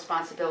moral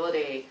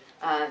responsibility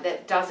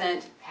that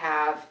doesn't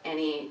have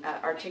any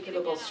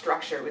articulable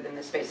structure within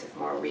the space of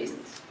moral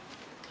reasons.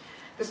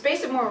 The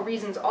space of moral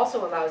reasons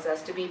also allows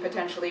us to be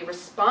potentially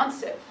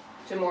responsive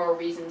to moral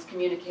reasons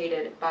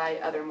communicated by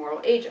other moral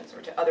agents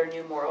or to other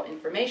new moral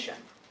information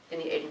in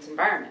the agent's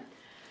environment.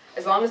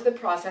 As long as the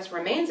process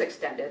remains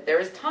extended, there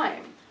is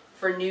time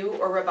for new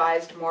or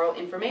revised moral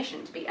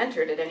information to be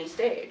entered at any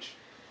stage,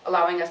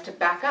 allowing us to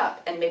back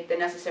up and make the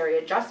necessary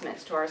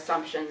adjustments to our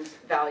assumptions,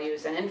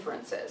 values, and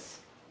inferences.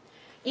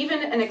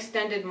 Even an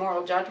extended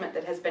moral judgment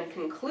that has been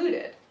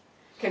concluded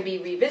can be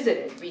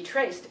revisited,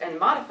 retraced, and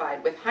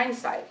modified with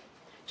hindsight,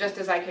 just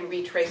as I can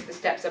retrace the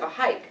steps of a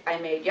hike I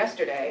made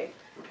yesterday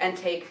and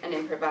take an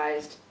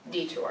improvised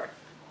detour.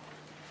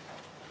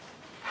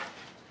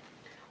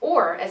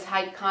 Or, as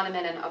Heide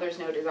Kahneman and others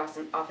note is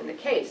often the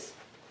case,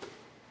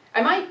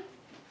 I might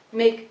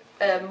make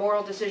a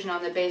moral decision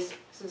on the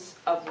basis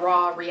of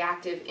raw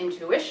reactive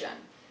intuition,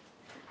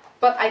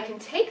 but I can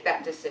take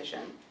that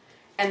decision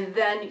and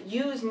then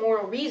use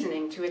moral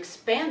reasoning to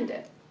expand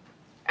it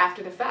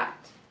after the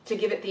fact, to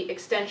give it the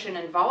extension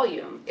and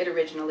volume it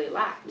originally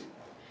lacked.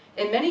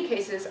 In many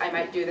cases, I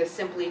might do this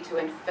simply to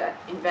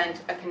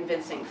invent a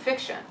convincing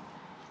fiction,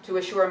 to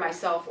assure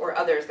myself or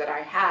others that I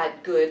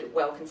had good,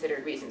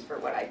 well-considered reasons for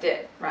what I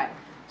did, right?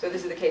 So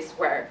this is the case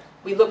where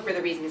we look for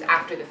the reasons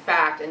after the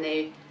fact, and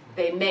they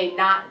may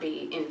not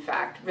be, in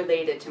fact,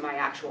 related to my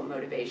actual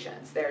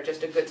motivations. They're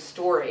just a good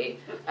story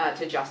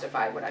to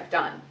justify what I've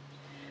done.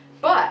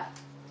 But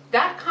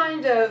that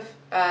kind of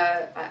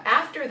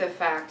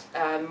after-the-fact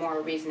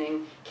moral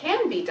reasoning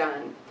can be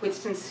done with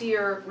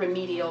sincere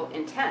remedial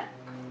intent.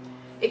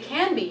 It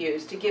can be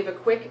used to give a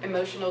quick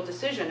emotional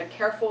decision a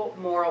careful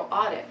moral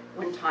audit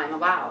when time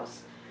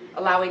allows,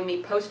 allowing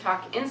me post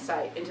hoc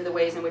insight into the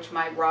ways in which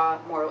my raw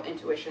moral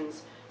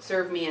intuitions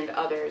serve me and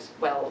others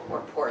well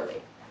or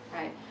poorly.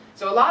 Right?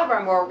 So a lot of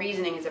our moral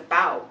reasoning is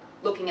about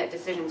looking at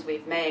decisions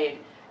we've made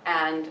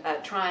and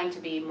trying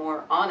to be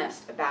more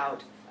honest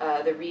about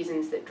the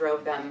reasons that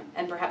drove them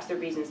and perhaps the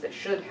reasons that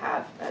should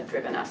have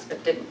driven us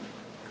but didn't.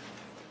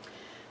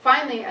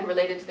 Finally, and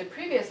related to the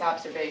previous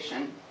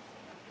observation,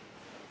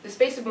 the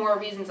space of moral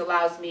reasons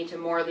allows me to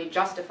morally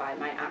justify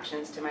my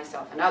actions to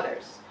myself and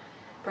others.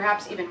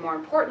 Perhaps even more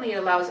importantly, it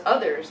allows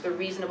others the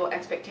reasonable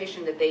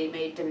expectation that they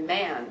may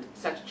demand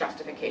such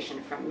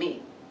justification from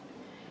me.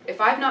 If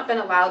I've not been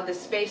allowed the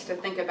space to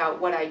think about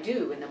what I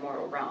do in the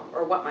moral realm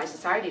or what my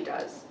society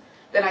does,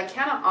 then I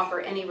cannot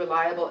offer any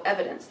reliable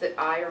evidence that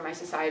I or my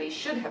society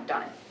should have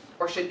done it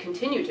or should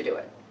continue to do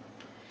it.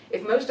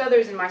 If most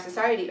others in my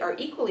society are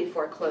equally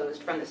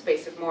foreclosed from the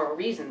space of moral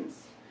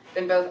reasons,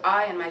 then both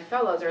I and my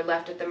fellows are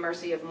left at the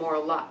mercy of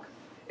moral luck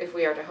if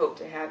we are to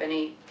have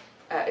any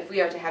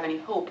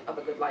hope of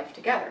a good life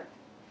together.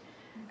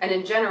 And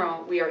in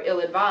general, we are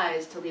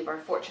ill-advised to leave our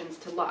fortunes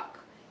to luck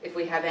if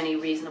we have any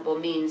reasonable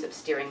means of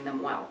steering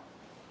them well.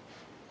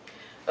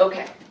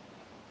 Okay.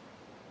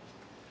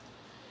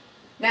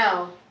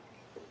 Now,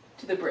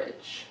 to the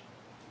bridge.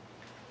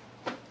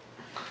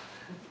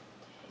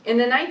 In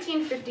the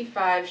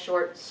 1955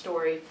 short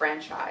story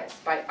franchise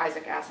by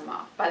Isaac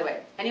Asimov, by the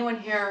way, anyone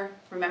here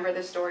remember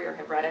this story or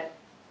have read it?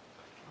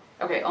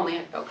 Okay, only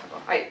a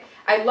couple.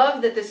 I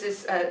love that this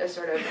is a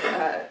sort of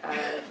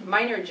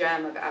minor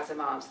gem of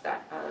Asimov's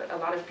that a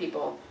lot of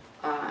people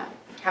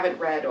haven't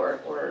read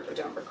or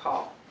don't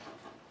recall.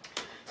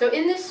 So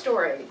in this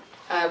story,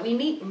 we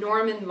meet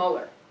Norman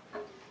Muller,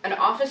 an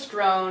office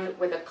drone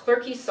with a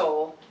clerky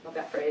soul, love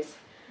that phrase,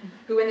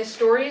 who in the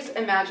story's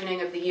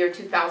imagining of the year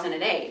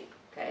 2008,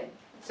 okay,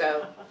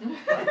 so,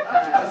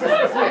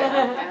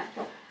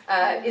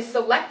 is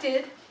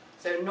selected,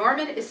 so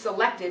Norman is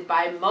selected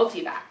by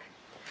Multivac,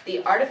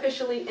 the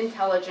artificially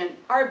intelligent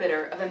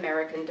arbiter of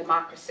American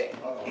democracy.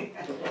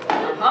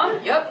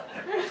 Yep.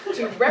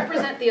 To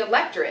represent the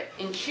electorate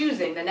in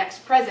choosing the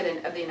next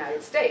president of the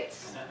United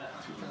States.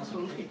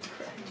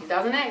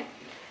 2008.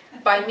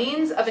 By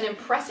means of an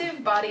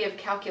impressive body of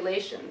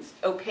calculations,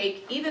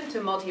 opaque even to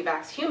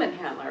Multivac's human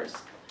handlers,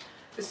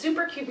 the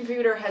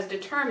supercomputer has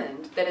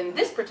determined that in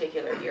this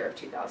particular year of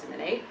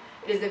 2008,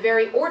 it is the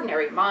very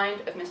ordinary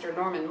mind of Mr.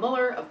 Norman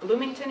Mueller of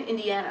Bloomington,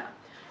 Indiana,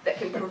 that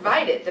can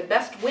provide it the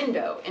best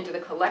window into the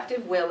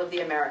collective will of the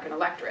American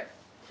electorate.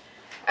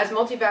 As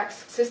Multivac's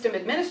system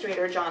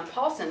administrator John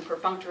Paulson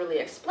perfunctorily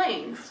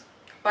explains,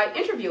 by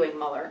interviewing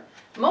Mueller,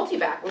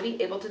 Multivac will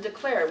be able to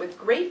declare with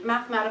great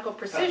mathematical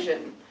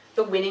precision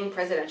the winning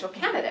presidential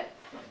candidate,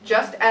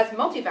 just as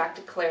Multivac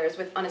declares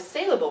with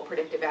unassailable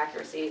predictive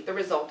accuracy the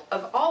result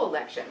of all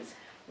elections,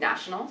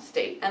 national,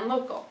 state, and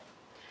local.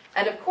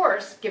 And of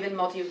course, given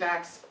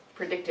Multivac's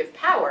predictive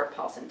power,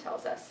 Paulson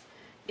tells us,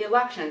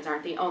 elections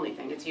aren't the only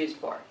thing it's used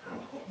for.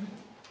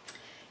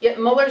 Yet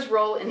Mueller's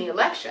role in the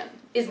election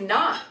is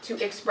not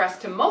to express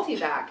to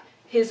Multivac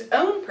his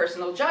own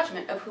personal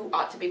judgment of who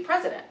ought to be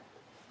president,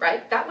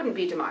 right? That wouldn't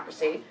be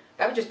democracy.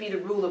 That would just be the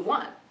rule of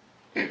one.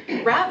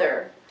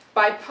 Rather,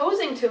 by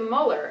posing to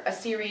Mueller a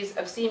series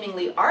of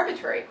seemingly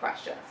arbitrary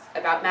questions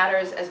about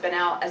matters as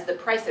banal as the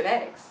price of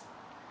eggs,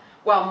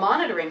 while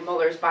monitoring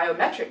Mueller's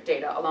biometric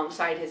data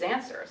alongside his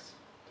answers,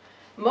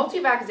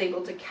 Multivac is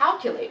able to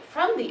calculate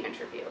from the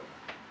interview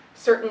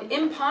certain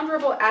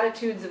imponderable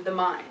attitudes of the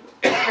mind,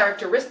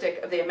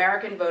 characteristic of the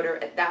American voter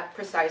at that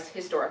precise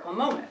historical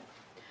moment.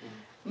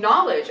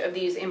 Knowledge of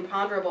these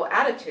imponderable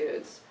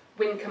attitudes,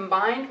 when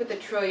combined with the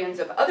trillions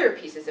of other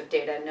pieces of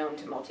data known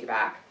to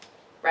Multivac,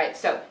 right?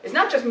 So it's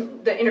not just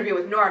the interview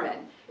with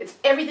Norman, it's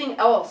everything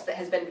else that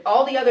has been,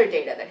 all the other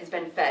data that has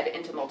been fed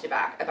into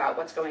Multivac about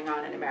what's going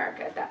on in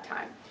America at that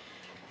time.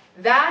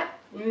 That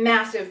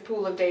massive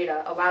pool of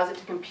data allows it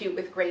to compute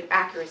with great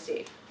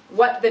accuracy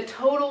what the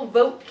total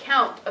vote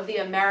count of the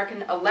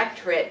American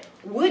electorate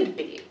would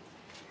be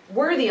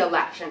were the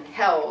election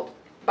held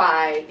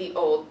by the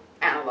old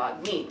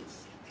analog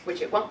means,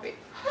 which it won't be.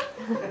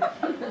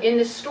 In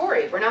this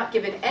story, we're not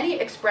given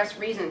any express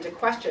reason to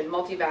question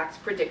Multivac's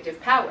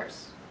predictive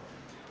powers,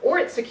 or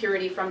its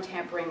security from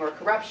tampering or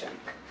corruption.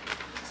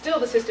 Still,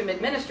 the system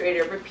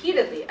administrator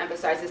repeatedly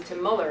emphasizes to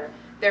Mueller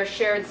their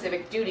shared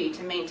civic duty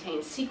to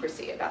maintain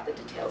secrecy about the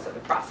details of the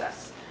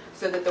process,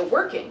 so that the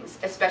workings,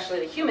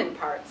 especially the human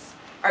parts,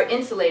 are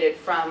insulated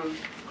from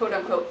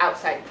quote-unquote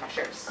outside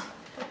pressures.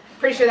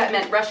 Pretty sure that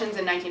meant Russians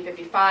in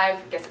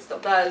 1955, guess it still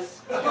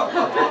does.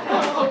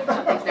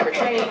 Some things never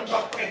change.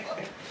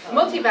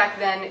 Multivac,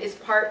 then, is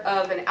part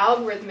of an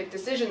algorithmic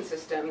decision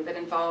system that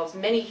involves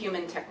many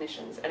human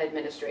technicians and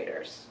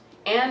administrators,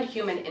 and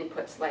human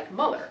inputs like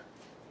Mueller,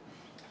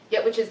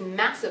 yet which is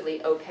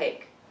massively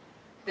opaque.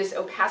 This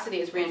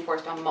opacity is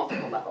reinforced on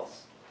multiple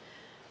levels.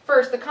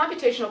 First, the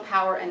computational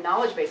power and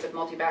knowledge base of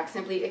Multivac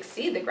simply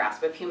exceed the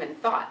grasp of human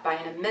thought by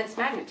an immense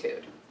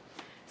magnitude.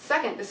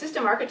 Second, the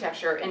system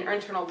architecture and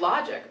internal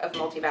logic of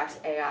Multivac's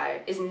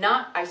AI is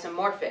not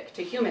isomorphic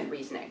to human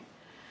reasoning.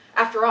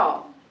 After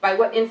all, by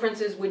what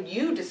inferences would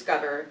you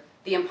discover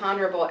the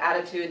imponderable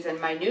attitudes and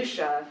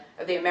minutiae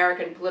of the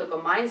American political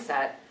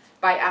mindset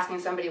by asking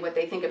somebody what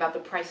they think about the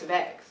price of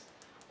eggs,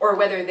 or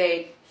whether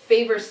they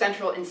favor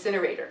central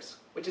incinerators,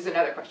 which is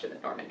another question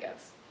that Norman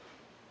gets.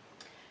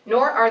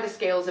 Nor are the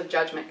scales of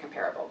judgment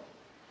comparable.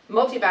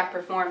 Multivac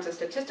performs a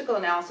statistical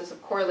analysis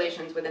of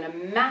correlations within a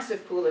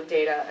massive pool of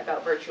data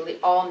about virtually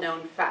all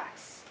known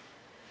facts,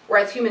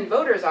 whereas human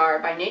voters are,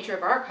 by nature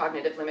of our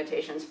cognitive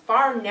limitations,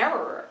 far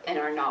narrower in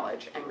our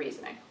knowledge and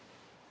reasoning.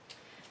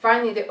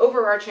 Finally, the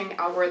overarching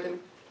algorithm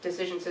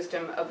decision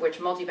system of which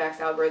Multivac's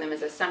algorithm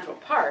is a central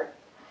part,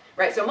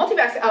 right? So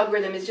Multivac's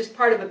algorithm is just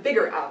part of a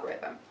bigger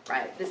algorithm,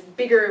 right? This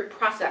bigger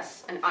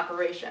process and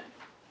operation.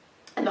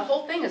 And the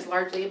whole thing is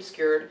largely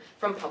obscured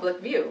from public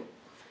view.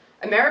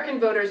 American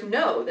voters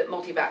know that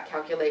Multivac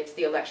calculates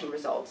the election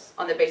results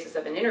on the basis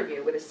of an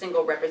interview with a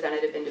single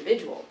representative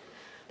individual.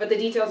 But the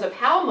details of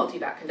how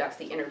Multivac conducts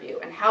the interview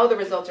and how the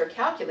results are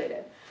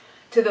calculated,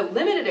 to the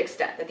limited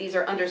extent that these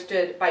are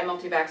understood by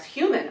Multivac's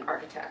human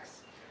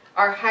architects,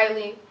 are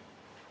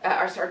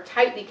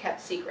tightly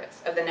kept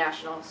secrets of the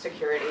national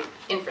security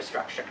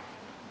infrastructure.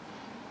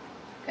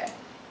 Okay.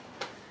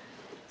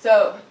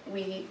 So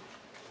we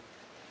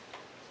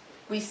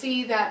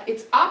see that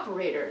its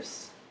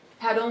operators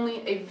had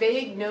only a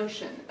vague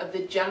notion of the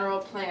general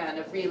plan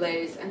of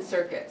relays and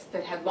circuits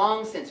that had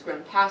long since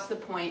grown past the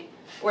point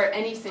where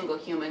any single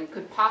human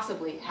could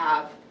possibly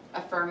have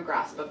a firm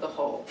grasp of the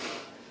whole.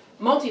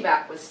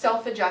 Multivac was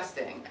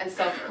self-adjusting and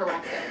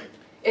self-correcting.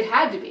 It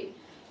had to be,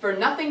 for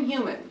nothing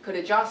human could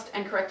adjust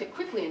and correct it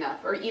quickly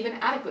enough or even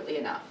adequately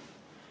enough.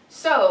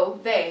 So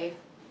they,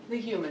 the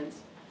humans,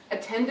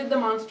 attended the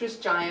monstrous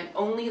giant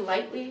only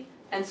lightly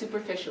and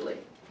superficially,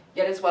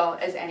 yet as well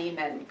as any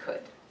men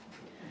could.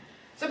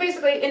 So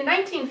basically, in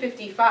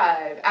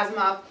 1955,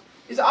 Asimov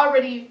is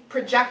already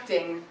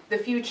projecting the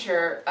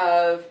future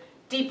of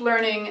deep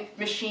learning,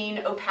 machine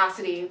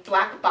opacity,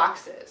 black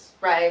boxes,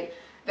 right,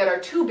 that are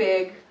too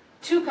big,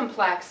 too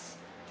complex,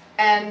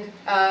 and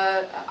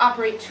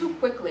operate too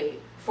quickly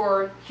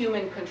for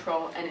human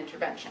control and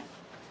intervention.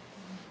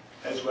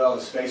 As well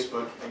as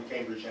Facebook and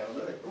Cambridge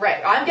Analytica.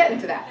 Right, I'm getting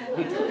to that.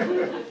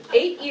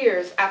 8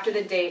 years after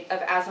the date of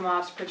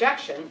Asimov's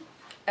projection,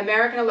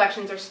 American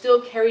elections are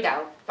still carried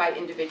out by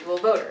individual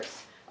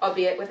voters,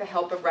 albeit with the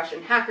help of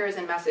Russian hackers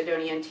and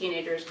Macedonian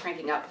teenagers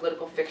cranking out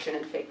political fiction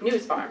and fake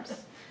news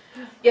farms.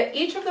 Yet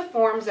each of the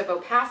forms of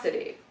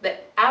opacity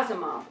that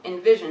Asimov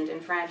envisioned in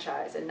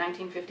Franchise in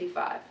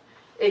 1955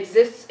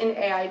 exists in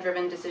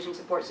AI-driven decision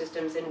support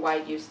systems in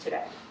wide use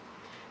today.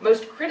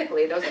 Most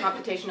critically, those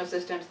computational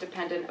systems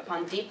dependent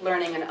upon deep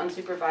learning and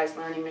unsupervised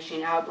learning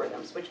machine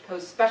algorithms, which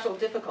pose special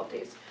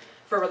difficulties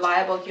for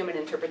reliable human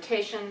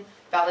interpretation,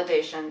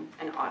 validation,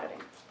 and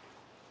auditing.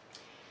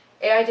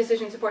 AI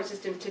decision support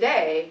systems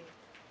today,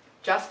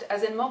 just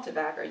as in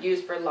Multivac, are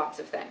used for lots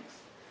of things.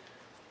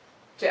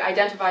 To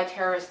identify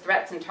terrorist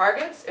threats and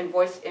targets in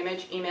voice,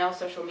 image, email,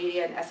 social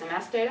media, and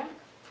SMS data,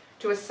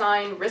 to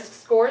assign risk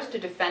scores to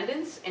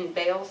defendants in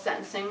bail,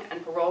 sentencing,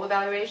 and parole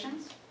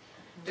evaluations,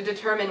 to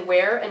determine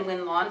where and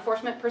when law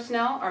enforcement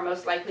personnel are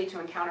most likely to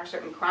encounter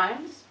certain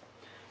crimes,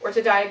 or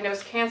to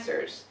diagnose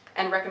cancers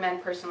and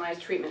recommend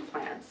personalized treatment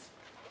plans.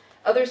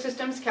 Other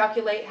systems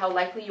calculate how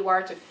likely you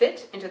are to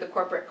fit into the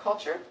corporate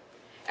culture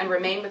and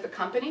remain with the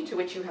company to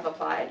which you have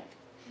applied,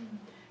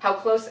 how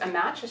close a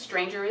match a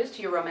stranger is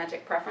to your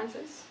romantic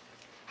preferences,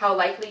 how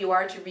likely you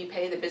are to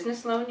repay the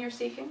business loan you're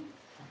seeking,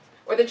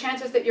 or the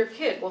chances that your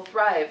kid will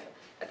thrive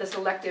at the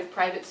selective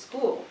private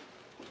school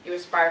you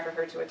aspire for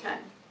her to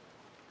attend.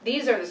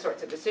 These are the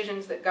sorts of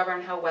decisions that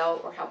govern how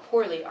well or how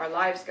poorly our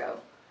lives go.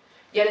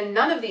 Yet in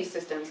none of these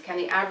systems can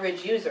the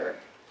average user,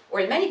 or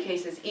in many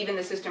cases even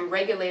the system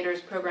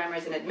regulators,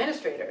 programmers, and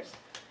administrators,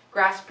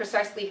 grasp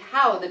precisely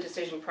how the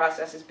decision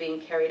process is being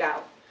carried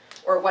out,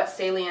 or what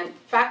salient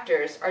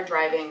factors are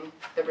driving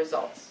the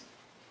results.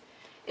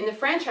 In the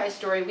Franchise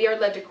story, we are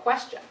led to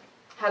question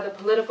how the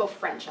political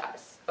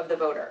franchise of the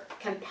voter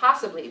can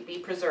possibly be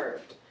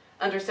preserved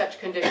under such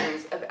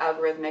conditions of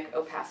algorithmic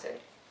opacity.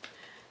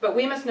 But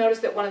we must notice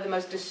that one of the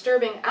most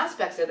disturbing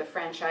aspects of the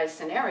Franchise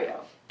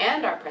scenario,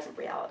 and our present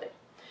reality,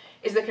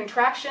 is the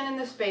contraction in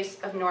the space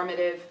of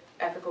normative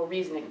ethical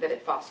reasoning that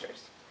it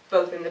fosters,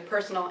 both in the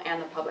personal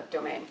and the public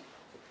domain.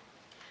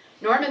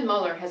 Norman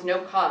Mueller has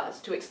no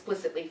cause to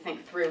explicitly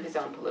think through his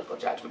own political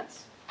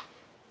judgments.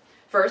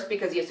 First,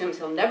 because he assumes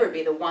he'll never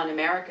be the one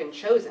American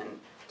chosen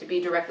to be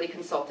directly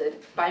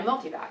consulted by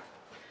Multivac.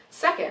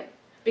 Second,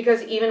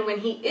 because even when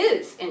he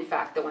is, in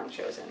fact, the one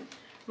chosen,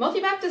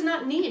 Multivac does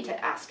not need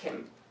to ask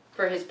him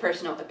for his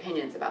personal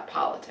opinions about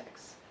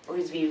politics or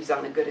his views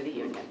on the good of the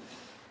Union,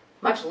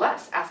 much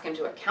less ask him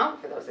to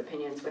account for those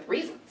opinions with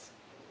reasons.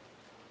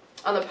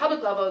 On the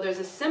public level, there's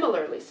a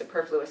similarly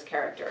superfluous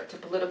character to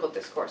political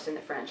discourse in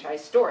the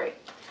Franchise story.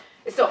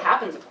 It still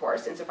happens, of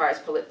course, insofar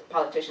as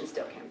politicians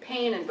still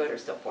campaign and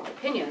voters still form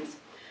opinions,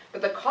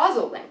 but the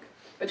causal link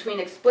between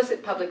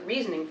explicit public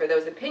reasoning for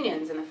those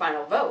opinions and the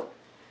final vote,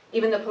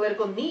 even the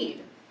political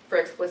need for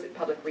explicit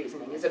public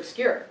reasoning, is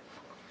obscure.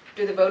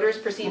 Do the voters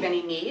perceive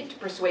any need to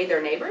persuade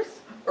their neighbors,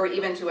 or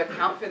even to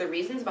account for the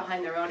reasons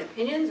behind their own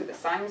opinions or the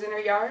signs in their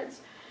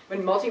yards,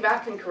 when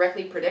Multivac can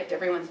correctly predict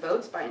everyone's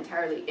votes by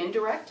entirely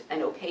indirect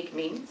and opaque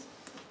means?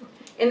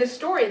 In the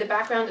story, the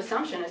background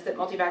assumption is that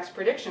Multivac's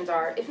predictions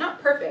are, if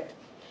not perfect,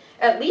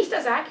 at least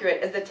as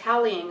accurate as the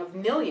tallying of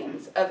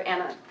millions of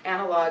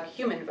analog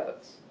human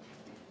votes,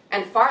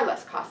 and far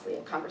less costly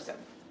and cumbersome.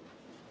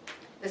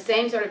 The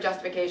same sort of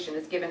justification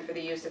is given for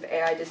the use of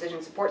AI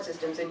decision support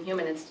systems in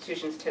human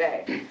institutions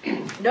today.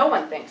 No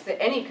one thinks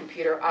that any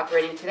computer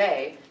operating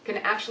today can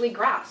actually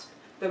grasp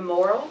the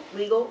moral,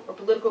 legal, or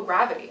political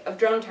gravity of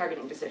drone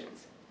targeting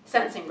decisions,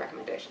 sentencing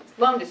recommendations,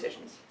 loan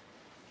decisions,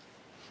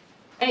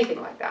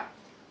 anything like that,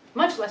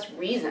 much less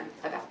reason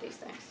about these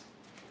things.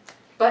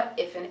 But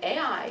if an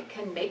AI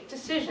can make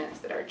decisions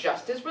that are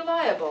just as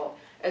reliable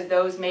as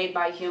those made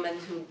by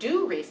humans who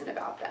do reason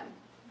about them,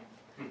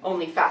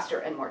 only faster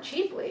and more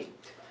cheaply,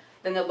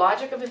 then the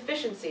logic of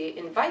efficiency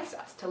invites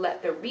us to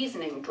let the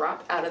reasoning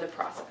drop out of the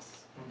process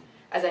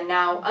as a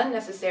now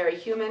unnecessary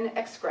human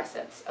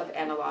excrescence of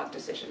analog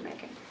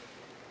decision-making.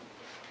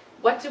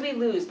 What do we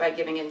lose by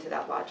giving in to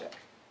that logic?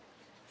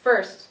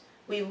 First,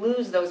 we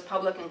lose those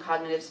public and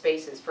cognitive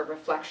spaces for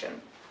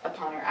reflection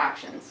upon our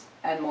actions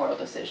and moral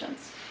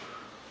decisions.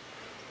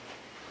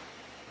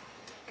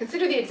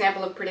 Consider the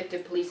example of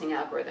predictive policing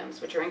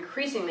algorithms, which are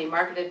increasingly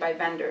marketed by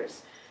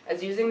vendors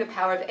as using the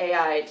power of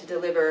AI to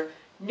deliver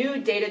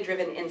new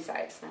data-driven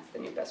insights, that's the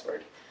new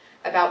buzzword,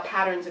 about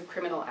patterns of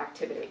criminal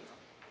activity.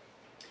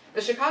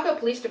 The Chicago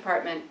Police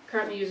Department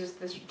currently uses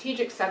the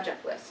strategic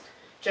subject list,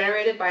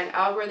 generated by an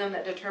algorithm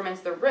that determines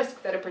the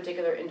risk that a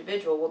particular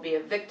individual will be a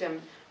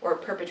victim or a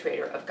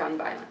perpetrator of gun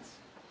violence.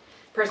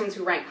 Persons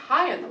who rank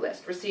high on the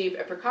list receive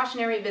a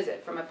precautionary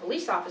visit from a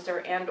police officer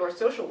and/or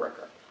social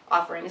worker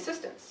offering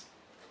assistance.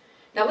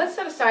 Now let's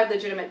set aside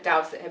legitimate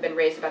doubts that have been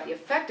raised about the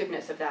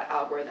effectiveness of that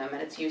algorithm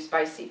and its use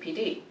by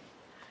CPD.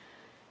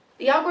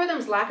 The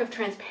algorithm's lack of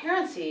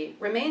transparency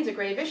remains a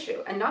grave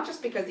issue, and not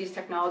just because these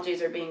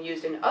technologies are being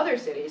used in other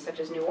cities, such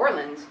as New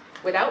Orleans,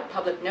 without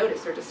public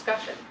notice or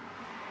discussion,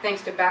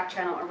 thanks to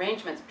back-channel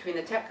arrangements between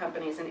the tech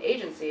companies and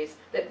agencies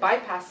that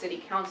bypass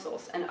city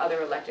councils and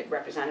other elected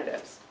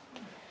representatives.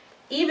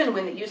 Even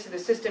when the use of the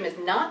system is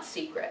not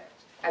secret,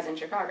 as in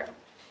Chicago,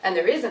 and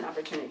there is an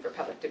opportunity for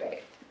public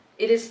debate,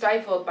 it is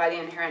stifled by the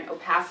inherent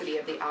opacity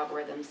of the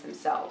algorithms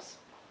themselves.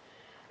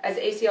 As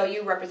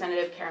ACLU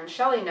Representative Karen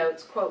Shelley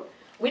notes, quote,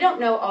 "We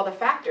don't know all the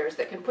factors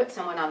that can put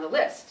someone on the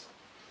list.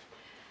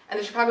 And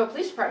the Chicago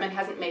Police Department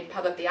hasn't made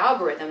public the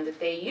algorithm that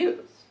they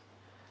use.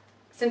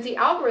 Since the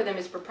algorithm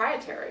is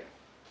proprietary,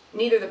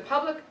 neither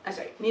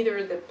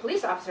the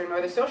police officer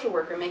nor the social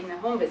worker making the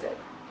home visit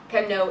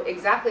can know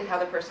exactly how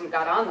the person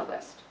got on the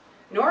list,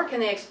 nor can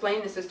they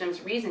explain the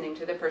system's reasoning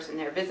to the person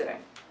they're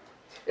visiting.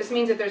 This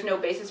means that there's no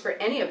basis for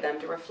any of them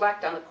to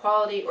reflect on the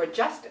quality or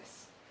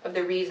justice of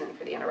the reason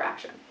for the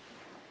interaction.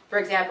 For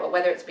example,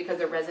 whether it's because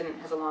the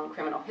resident has a long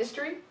criminal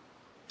history,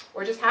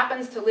 or just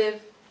happens to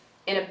live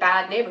in a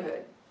bad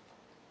neighborhood,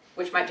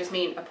 which might just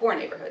mean a poor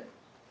neighborhood,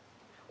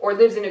 or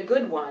lives in a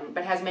good one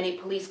but has many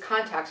police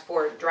contacts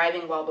for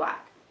driving while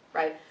black,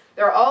 right?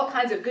 There are all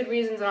kinds of good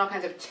reasons and all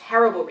kinds of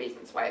terrible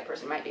reasons why a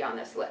person might be on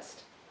this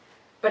list.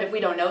 But if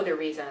we don't know the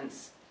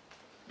reasons,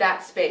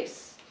 that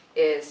space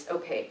is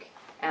opaque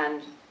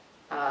and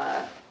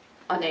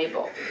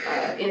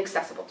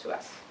inaccessible to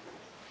us.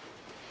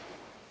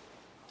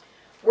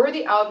 Were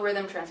the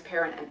algorithm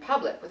transparent and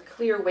public with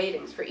clear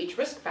weightings for each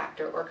risk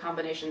factor or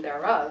combination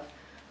thereof,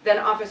 then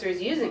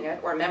officers using it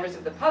or members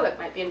of the public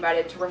might be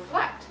invited to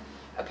reflect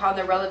upon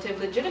the relative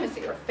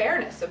legitimacy or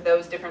fairness of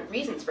those different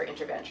reasons for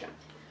intervention.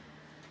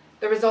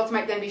 The results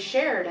might then be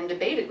shared and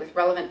debated with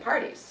relevant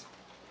parties.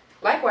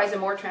 Likewise, a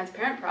more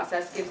transparent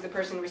process gives the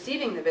person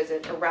receiving the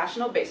visit a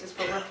rational basis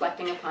for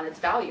reflecting upon its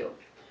value.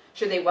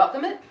 Should they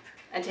welcome it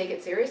and take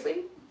it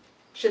seriously?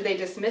 Should they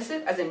dismiss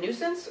it as a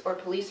nuisance or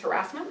police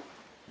harassment?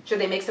 Should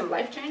they make some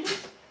life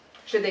changes?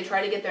 Should they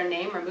try to get their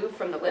name removed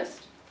from the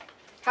list?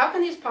 How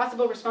can these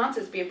possible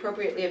responses be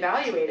appropriately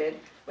evaluated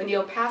when the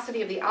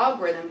opacity of the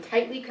algorithm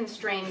tightly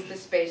constrains the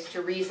space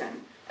to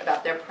reason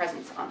about their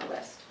presence on the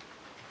list?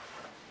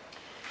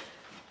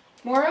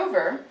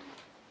 Moreover,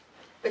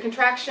 the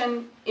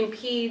contraction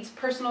impedes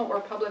personal or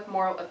public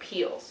moral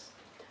appeals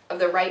of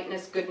the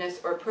rightness, goodness,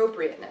 or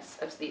appropriateness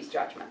of these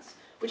judgments,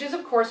 which is,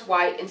 of course,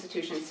 why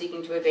institutions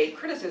seeking to evade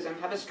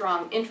criticism have a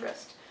strong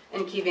interest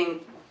in keeping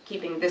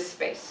this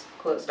space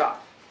closed off.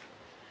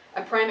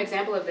 A prime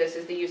example of this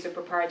is the use of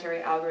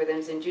proprietary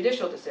algorithms in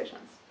judicial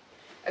decisions.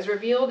 As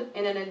revealed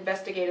in an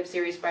investigative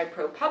series by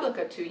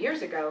ProPublica 2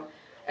 years ago,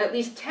 at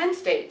least 10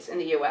 states in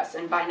the US,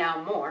 and by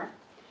now more,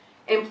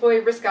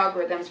 employ risk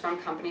algorithms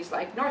from companies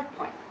like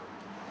Northpoint.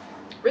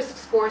 Risk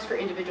scores for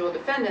individual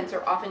defendants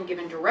are often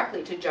given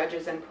directly to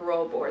judges and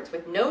parole boards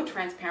with no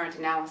transparent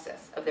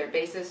analysis of their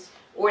basis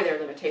or their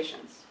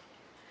limitations.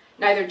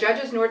 Neither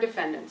judges nor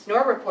defendants,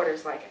 nor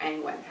reporters like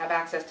Angwin have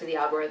access to the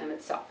algorithm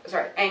itself.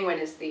 Sorry, Angwin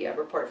is the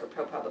reporter for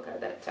ProPublica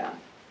that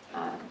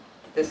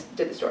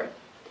did the story.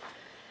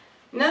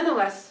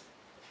 Nonetheless,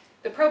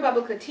 the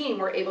ProPublica team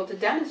were able to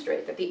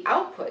demonstrate that the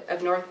output of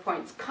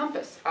Northpoint's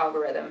Compass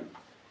algorithm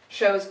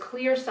shows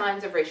clear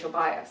signs of racial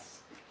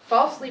bias,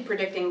 falsely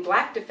predicting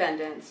black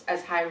defendants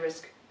as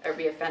high-risk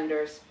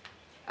reoffenders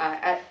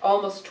at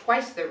almost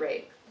twice the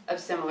rate of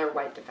similar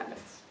white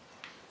defendants.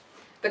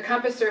 The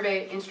Compass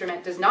survey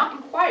instrument does not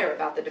inquire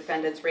about the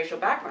defendant's racial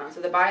background,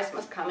 so the bias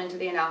must come into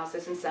the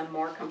analysis in some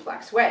more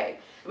complex way.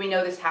 We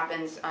know this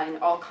happens in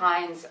all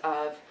kinds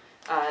of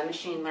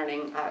machine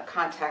learning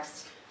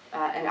contexts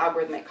and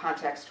algorithmic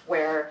context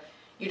where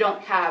you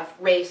don't have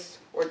race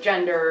or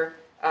gender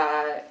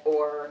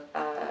or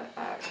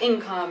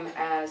income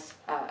as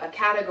a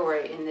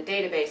category in the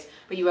database,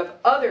 but you have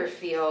other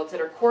fields that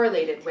are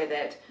correlated with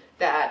it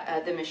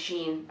that the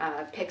machine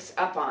picks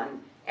up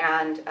on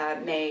and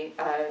may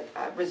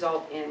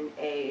result in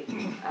a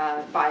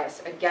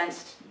bias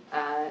against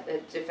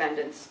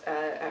defendants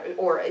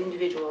or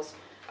individuals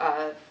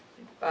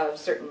of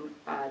certain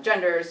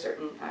genders,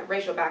 certain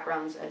racial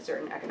backgrounds,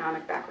 certain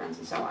economic backgrounds,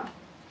 and so on.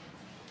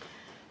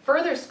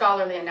 Further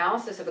scholarly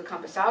analysis of the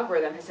Compass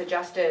algorithm has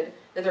suggested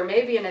that there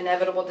may be an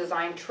inevitable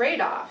design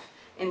trade-off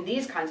in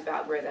these kinds of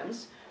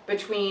algorithms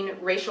between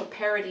racial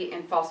parity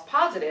in false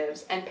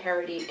positives and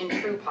parity in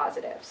true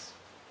positives.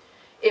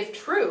 If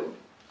true,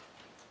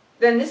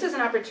 then this is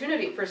an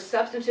opportunity for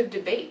substantive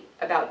debate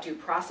about due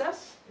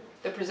process,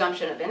 the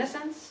presumption of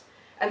innocence,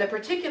 and the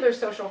particular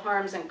social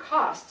harms and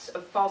costs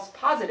of false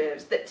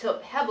positives that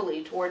tilt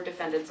heavily toward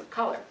defendants of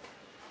color.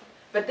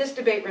 But this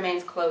debate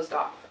remains closed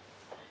off,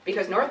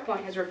 because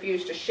Northpoint has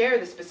refused to share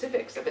the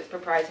specifics of its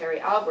proprietary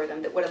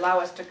algorithm that would allow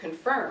us to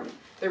confirm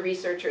the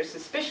researchers'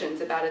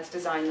 suspicions about its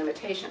design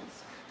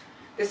limitations.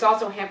 This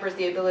also hampers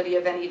the ability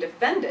of any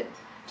defendant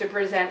to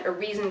present a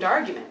reasoned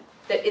argument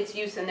that its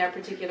use in their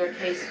particular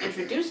case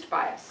introduced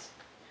bias,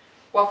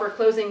 while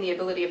foreclosing the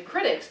ability of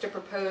critics to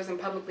propose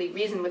and publicly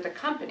reason with the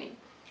company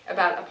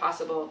about a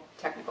possible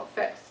technical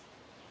fix.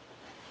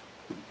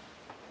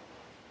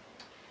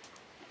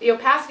 The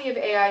opacity of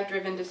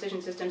AI-driven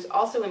decision systems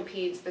also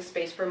impedes the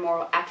space for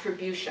moral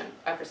attribution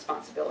of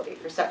responsibility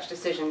for such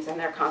decisions and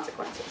their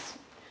consequences.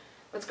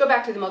 Let's go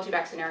back to the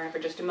multi-back scenario for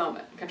just a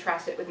moment and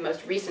contrast it with the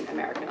most recent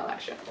American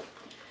election.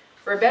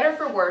 For better or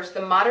for worse,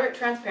 the moderate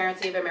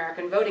transparency of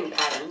American voting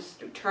patterns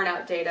through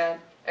turnout data,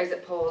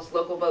 exit polls,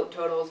 local vote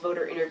totals,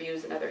 voter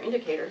interviews, and other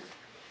indicators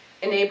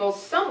enables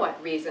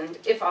somewhat reasoned,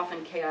 if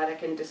often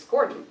chaotic and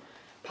discordant,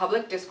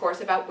 public discourse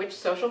about which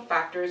social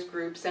factors,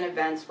 groups, and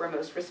events were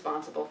most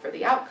responsible for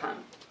the outcome.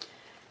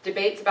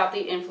 Debates about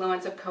the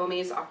influence of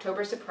Comey's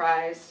October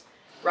surprise,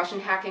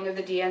 Russian hacking of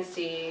the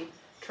DNC,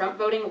 Trump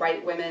voting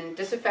white women,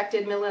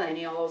 disaffected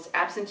millennials,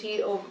 absentee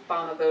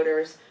Obama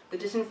voters, the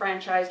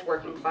disenfranchised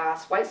working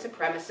class, white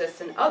supremacists,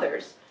 and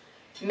others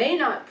may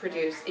not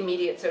produce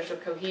immediate social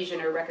cohesion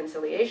or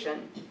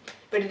reconciliation,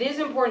 but it is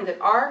important that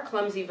our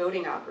clumsy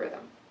voting algorithm,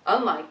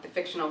 unlike the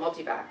fictional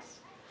multibacks,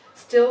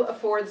 still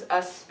affords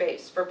us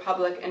space for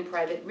public and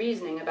private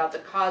reasoning about the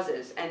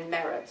causes and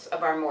merits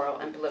of our moral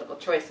and political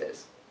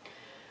choices.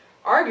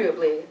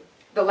 Arguably,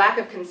 the lack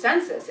of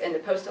consensus in the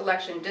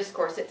post-election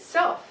discourse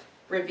itself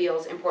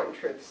reveals important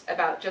truths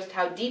about just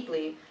how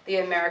deeply the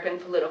American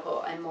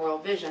political and moral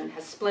vision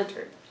has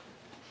splintered.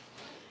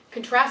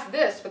 Contrast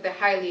this with the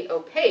highly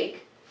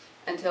opaque,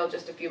 until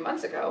just a few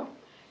months ago,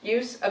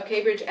 use of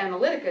Cambridge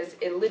Analytica's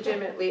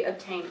illegitimately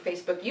obtained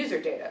Facebook user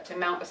data to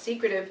mount a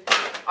secretive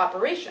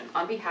operation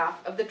on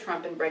behalf of the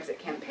Trump and Brexit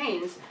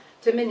campaigns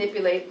to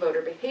manipulate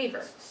voter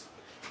behavior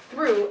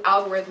through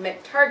algorithmic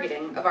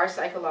targeting of our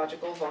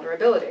psychological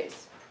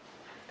vulnerabilities.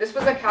 This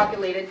was a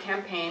calculated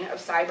campaign of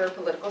cyber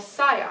political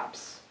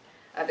psyops.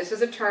 This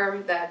is a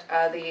term that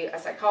a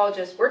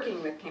psychologist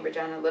working with Cambridge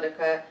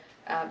Analytica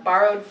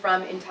borrowed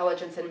from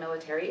intelligence and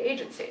military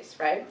agencies,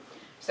 right?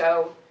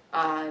 So,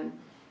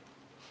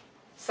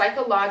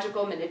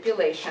 psychological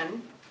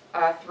manipulation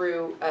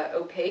through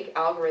opaque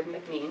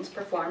algorithmic means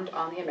performed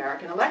on the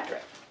American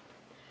electorate.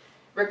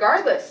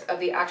 Regardless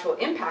of the actual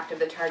impact of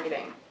the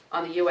targeting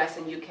on the US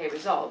and UK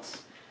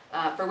results,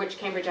 for which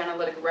Cambridge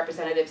Analytica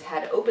representatives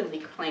had openly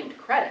claimed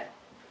credit,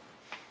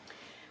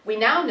 we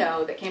now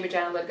know that Cambridge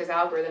Analytica's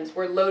algorithms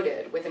were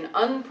loaded with an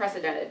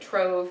unprecedented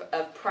trove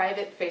of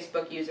private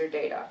Facebook user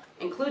data,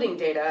 including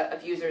data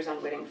of users'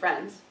 unwitting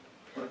friends,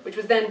 which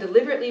was then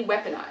deliberately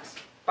weaponized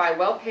by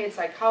well-paid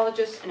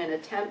psychologists in an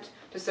attempt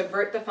to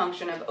subvert the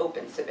function of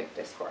open civic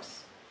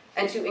discourse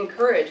and to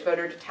encourage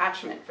voter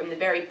detachment from the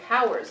very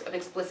powers of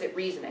explicit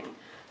reasoning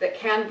that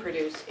can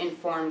produce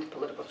informed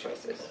political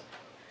choices.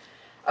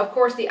 Of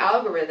course, the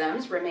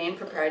algorithms remain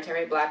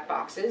proprietary black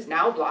boxes,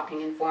 now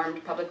blocking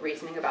informed public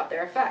reasoning about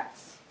their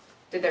effects.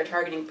 Did their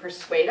targeting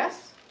persuade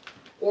us,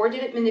 or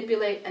did it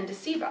manipulate and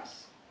deceive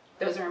us?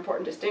 Those are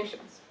important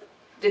distinctions.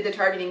 Did the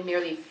targeting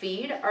merely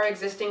feed our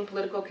existing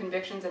political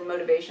convictions and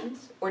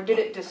motivations, or did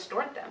it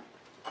distort them?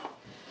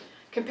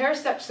 Compare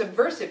such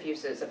subversive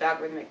uses of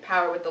algorithmic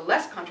power with the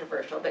less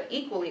controversial but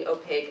equally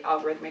opaque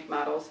algorithmic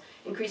models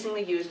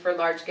increasingly used for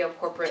large-scale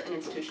corporate and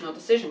institutional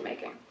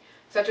decision-making,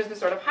 such as the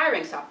sort of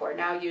hiring software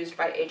now used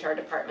by HR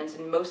departments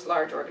in most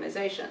large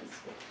organizations.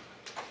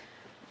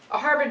 A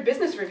Harvard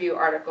Business Review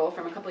article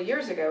from a couple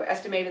years ago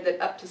estimated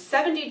that up to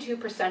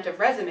 72% of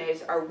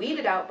resumes are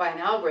weeded out by an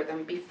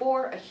algorithm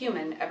before a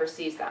human ever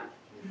sees them.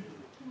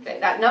 Okay,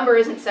 that number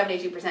isn't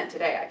 72%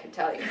 today, I can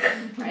tell you,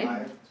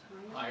 right?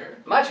 Higher?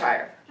 Much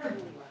higher.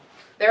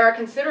 There are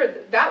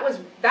that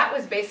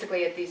was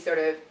basically at the sort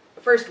of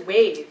first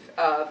wave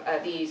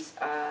of these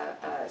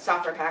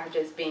software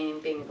packages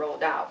being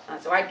rolled out.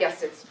 So I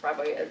guess it's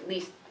probably at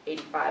least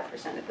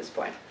 85% at this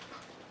point.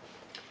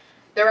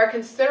 There are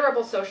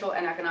considerable social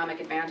and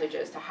economic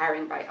advantages to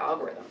hiring by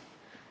algorithm.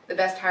 The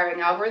best hiring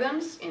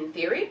algorithms, in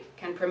theory,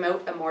 can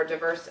promote a more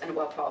diverse and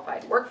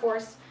well-qualified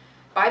workforce,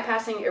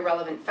 bypassing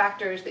irrelevant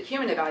factors that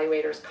human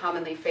evaluators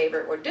commonly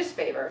favor or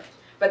disfavor,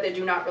 but that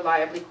do not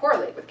reliably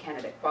correlate with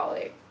candidate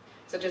quality,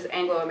 such as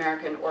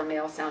Anglo-American or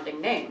male-sounding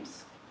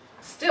names.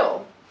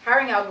 Still,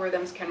 hiring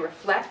algorithms can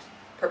reflect,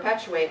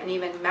 perpetuate, and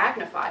even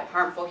magnify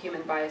harmful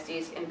human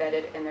biases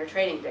embedded in their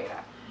training data.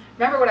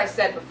 Remember what I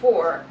said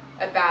before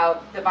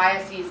about the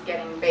biases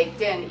getting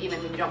baked in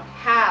even when you don't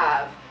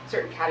have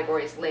certain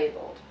categories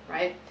labeled,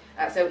 right?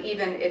 So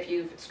even if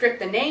you've stripped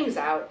the names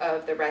out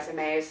of the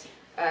resumes,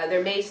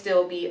 there may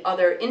still be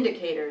other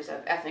indicators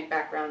of ethnic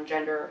background,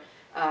 gender,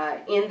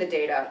 in the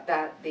data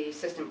that the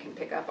system can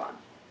pick up on.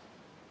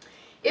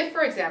 If,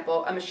 for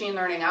example, a machine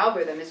learning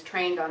algorithm is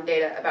trained on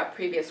data about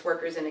previous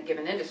workers in a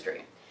given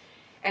industry,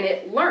 and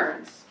it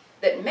learns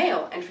that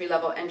male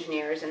entry-level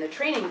engineers in the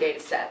training data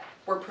set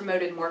were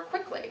promoted more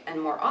quickly and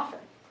more often,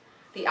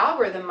 the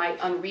algorithm might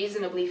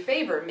unreasonably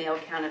favor male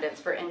candidates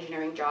for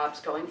engineering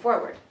jobs going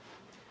forward.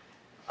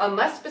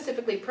 Unless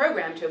specifically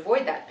programmed to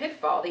avoid that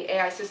pitfall, the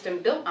AI system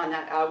built on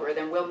that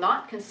algorithm will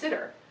not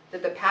consider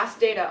that the past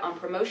data on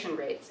promotion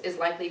rates is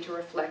likely to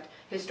reflect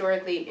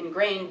historically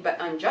ingrained but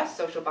unjust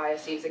social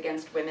biases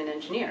against women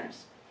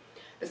engineers.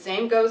 The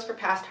same goes for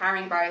past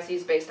hiring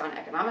biases based on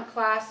economic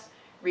class,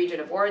 region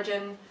of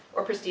origin,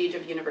 or prestige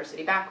of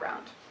university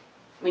background.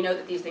 We know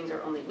that these things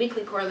are only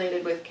weakly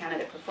correlated with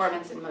candidate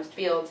performance in most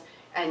fields,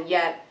 and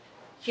yet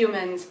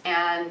humans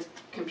and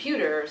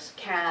computers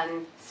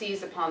can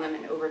seize upon them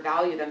and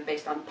overvalue them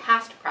based on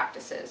past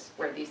practices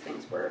where these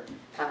things were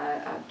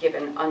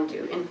given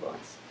undue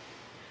influence.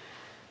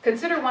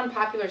 Consider one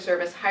popular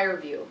service,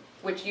 HireVue,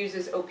 which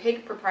uses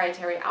opaque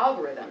proprietary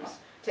algorithms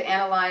to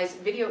analyze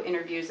video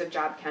interviews of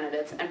job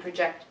candidates and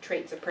project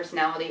traits of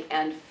personality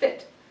and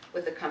fit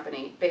with the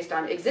company based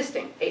on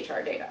existing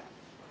HR data.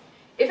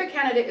 If a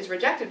candidate is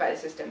rejected by the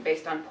system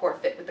based on poor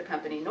fit with the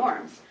company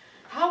norms,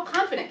 how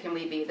confident can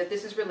we be that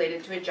this is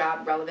related to a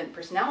job-relevant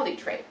personality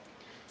trait,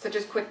 such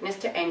as quickness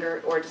to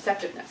anger or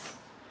deceptiveness,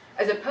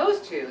 as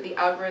opposed to the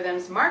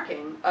algorithm's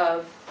marking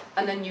of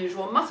an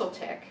unusual muscle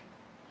tic,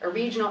 a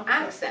regional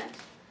accent,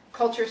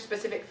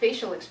 culture-specific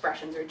facial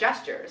expressions or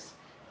gestures,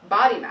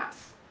 body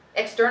mass,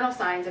 external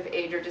signs of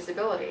age or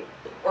disability,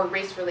 or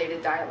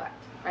race-related dialect,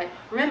 right?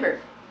 Remember,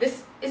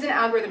 this is an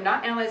algorithm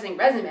not analyzing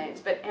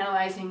resumes, but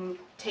analyzing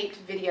taped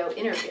video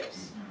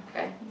interviews,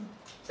 okay?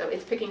 So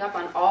it's picking up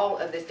on all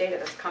of this data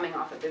that's coming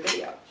off of the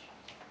video.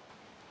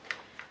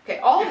 Okay,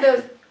 all of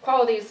those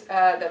qualities,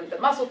 the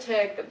muscle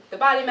tic, the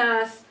body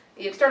mass,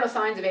 the external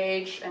signs of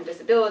age and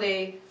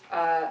disability,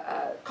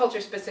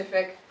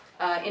 culture-specific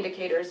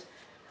indicators,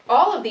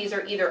 all of these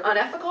are either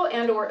unethical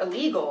and or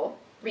illegal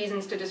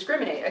reasons to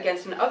discriminate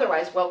against an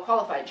otherwise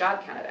well-qualified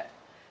job candidate.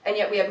 And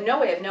yet we have no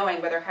way of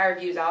knowing whether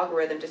HireVue's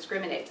algorithm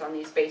discriminates on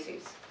these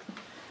bases.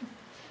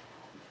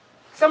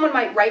 Someone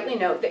might rightly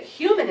note that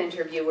human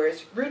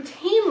interviewers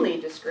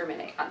routinely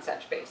discriminate on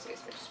such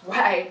bases, which is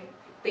why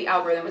the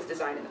algorithm was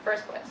designed in the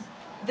first place.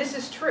 This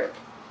is true.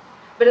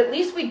 But at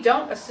least we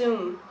don't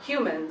assume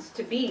humans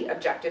to be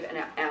objective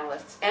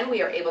analysts, and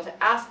we are able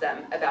to ask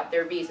them about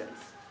their reasons.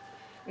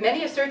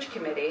 Many a search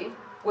committee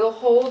will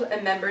hold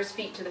a member's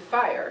feet to the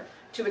fire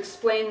to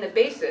explain the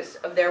basis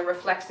of their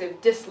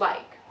reflexive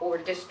dislike or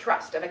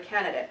distrust of a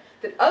candidate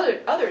that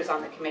others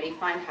on the committee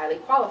find highly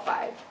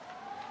qualified.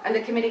 And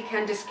the committee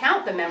can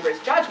discount the member's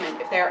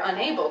judgment if they are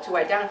unable to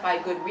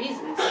identify good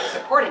reasons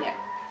supporting it.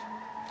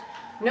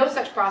 No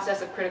such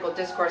process of critical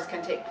discourse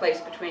can take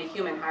place between a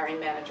human hiring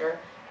manager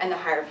and the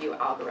HireVue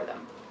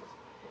algorithm.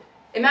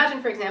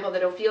 Imagine, for example,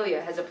 that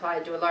Ophelia has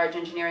applied to a large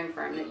engineering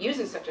firm that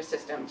uses such a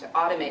system to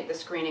automate the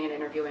screening and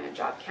interviewing of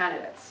job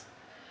candidates.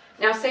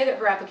 Now say that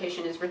her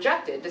application is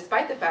rejected,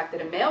 despite the fact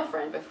that a male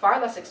friend with far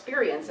less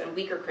experience and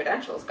weaker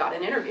credentials got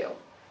an interview.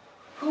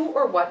 Who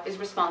or what is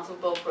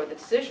responsible for the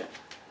decision?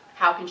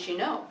 How can she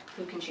know?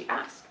 Who can she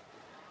ask?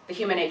 The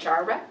human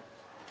HR rep?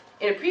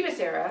 In a previous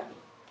era,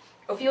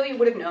 Ophelia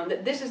would have known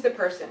that this is the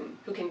person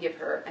who can give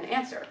her an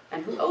answer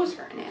and who owes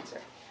her an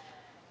answer.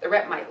 The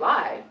rep might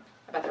lie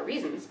about their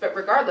reasons, but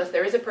regardless,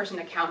 there is a person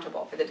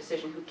accountable for the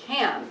decision who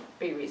can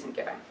be reason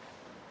giving.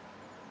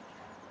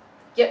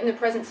 Yet in the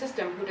present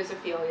system, who does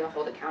Ophelia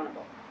hold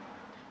accountable?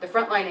 The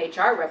frontline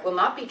HR rep will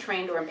not be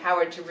trained or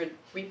empowered to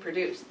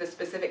reproduce the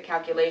specific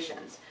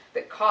calculations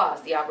that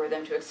cause the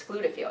algorithm to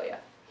exclude Ophelia.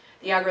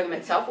 The algorithm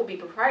itself will be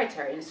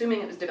proprietary, and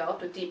assuming it was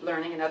developed with deep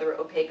learning and other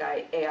opaque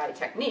AI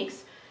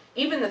techniques,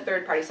 even the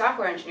third-party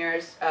software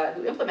engineers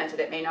who implemented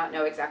it may not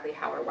know exactly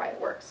how or why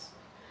it works.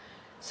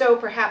 So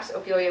perhaps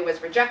Ophelia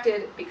was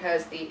rejected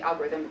because the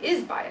algorithm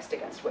is biased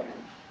against women,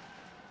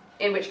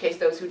 in which case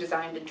those who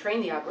designed and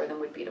trained the algorithm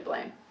would be to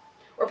blame.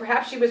 Or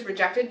perhaps she was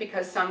rejected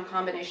because some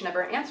combination of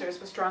her answers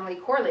was strongly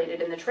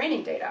correlated in the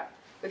training data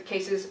with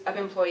cases of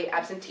employee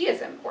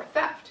absenteeism or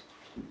theft,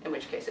 in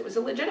which case it was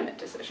a legitimate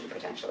decision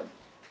potentially.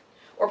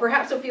 Or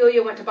perhaps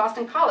Ophelia went to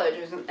Boston College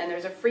and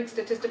there's a freak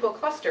statistical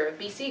cluster of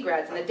BC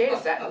grads in the data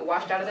set who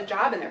washed out of the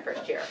job in their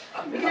first year.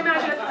 You can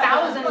imagine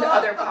 1,000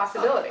 other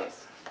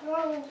possibilities.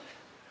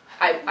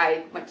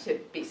 I went to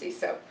BC,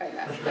 so I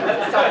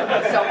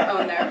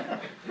self-own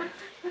there.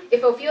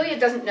 If Ophelia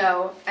doesn't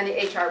know and the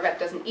HR rep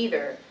doesn't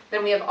either,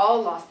 then we have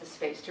all lost the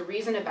space to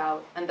reason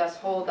about and thus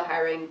hold the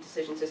hiring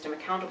decision system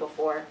accountable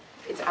for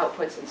its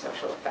outputs and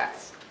social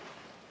effects.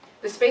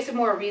 The space of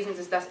moral reasons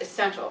is thus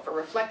essential for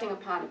reflecting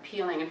upon,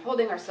 appealing, and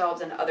holding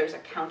ourselves and others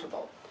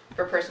accountable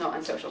for personal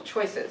and social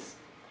choices.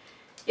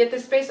 Yet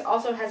this space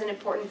also has an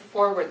important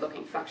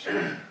forward-looking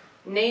function,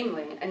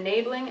 namely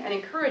enabling and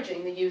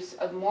encouraging the use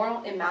of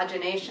moral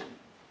imagination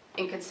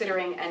in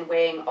considering and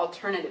weighing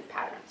alternative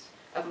patterns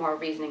of moral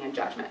reasoning and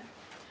judgment.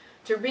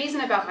 To reason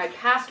about my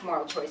past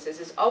moral choices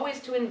is always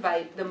to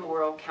invite the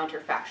moral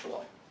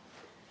counterfactual.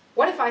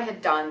 What if I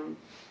had done,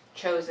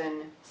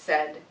 chosen,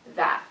 said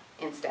that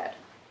instead?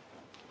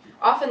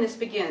 Often this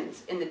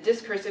begins in the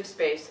discursive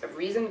space of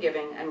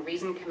reason-giving and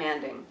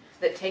reason-commanding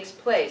that takes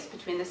place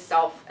between the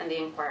self and the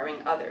inquiring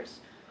others,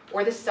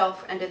 or the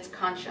self and its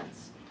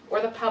conscience,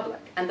 or the public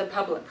and the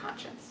public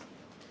conscience.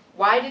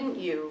 Why didn't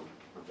you,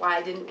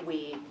 why didn't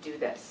we do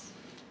this?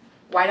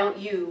 Why don't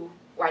you,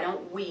 why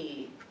don't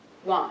we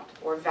want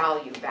or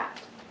value that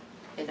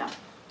enough?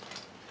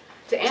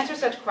 To answer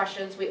such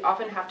questions, we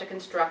often have to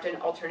construct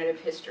an alternative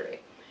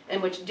history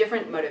in which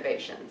different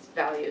motivations,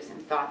 values,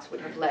 and thoughts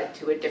would have led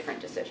to a different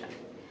decision.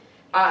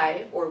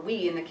 I, or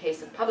we in the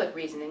case of public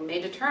reasoning, may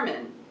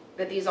determine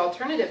that these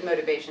alternative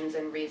motivations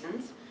and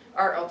reasons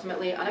are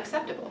ultimately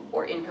unacceptable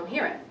or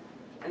incoherent,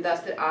 and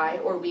thus that I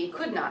or we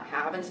could not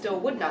have and still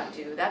would not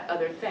do that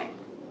other thing.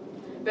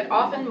 But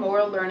often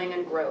moral learning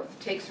and growth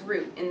takes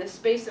root in the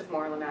space of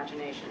moral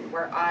imagination,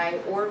 where I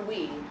or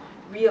we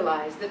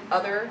realize that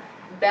other,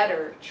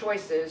 better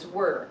choices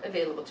were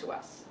available to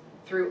us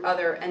through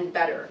other and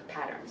better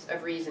patterns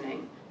of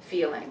reasoning,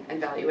 feeling,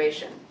 and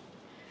valuation.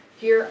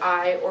 Here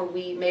I or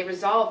we may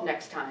resolve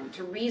next time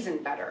to reason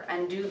better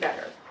and do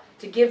better,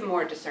 to give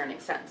more discerning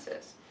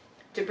sentences,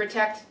 to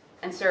protect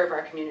and serve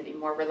our community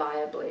more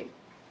reliably,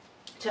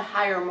 to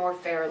hire more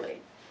fairly,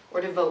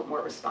 or to vote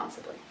more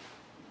responsibly.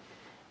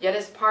 Yet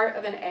as part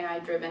of an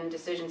AI-driven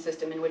decision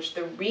system in which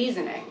the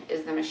reasoning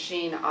is the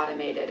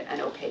machine-automated and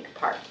opaque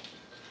part,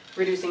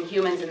 reducing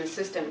humans in the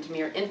system to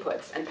mere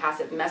inputs and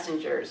passive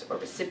messengers or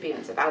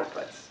recipients of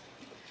outputs,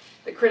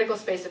 the critical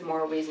space of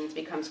moral reasons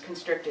becomes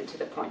constricted to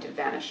the point of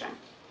vanishing,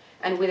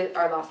 and with it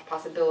are lost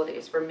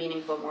possibilities for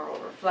meaningful moral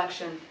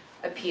reflection,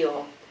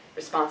 appeal,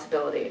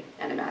 responsibility,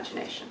 and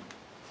imagination.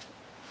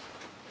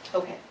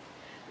 Okay,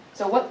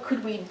 so what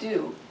could we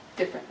do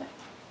differently?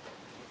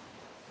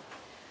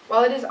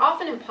 While it is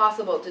often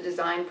impossible to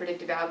design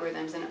predictive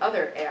algorithms and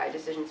other AI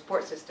decision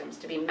support systems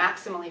to be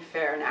maximally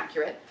fair and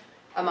accurate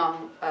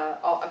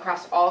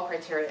across all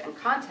criteria and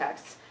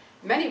contexts,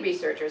 many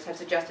researchers have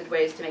suggested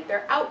ways to make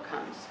their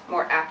outcomes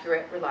more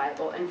accurate,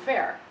 reliable, and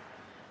fair,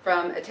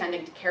 from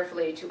attending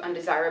carefully to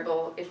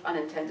undesirable, if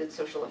unintended,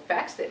 social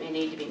effects that may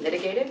need to be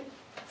mitigated,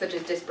 such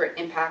as disparate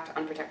impact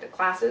on protected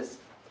classes,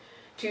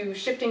 to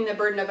shifting the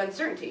burden of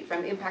uncertainty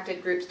from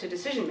impacted groups to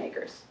decision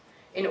makers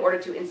in order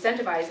to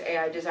incentivize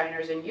AI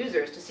designers and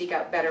users to seek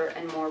out better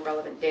and more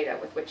relevant data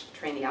with which to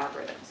train the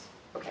algorithms.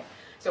 Okay,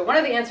 so one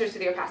of the answers to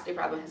the opacity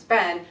problem has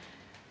been,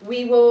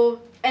 we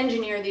will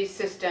engineer these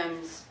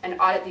systems and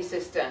audit these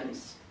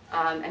systems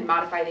and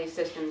modify these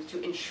systems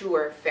to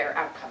ensure fair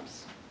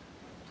outcomes.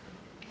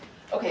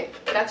 Okay,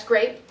 that's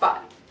great,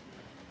 but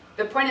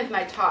the point of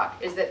my talk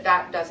is that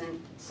that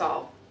doesn't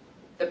solve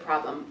the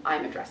problem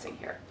I'm addressing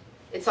here.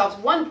 It solves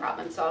one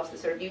problem, it solves the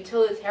sort of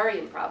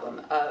utilitarian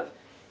problem of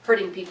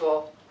hurting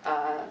people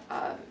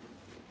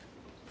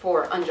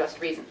for unjust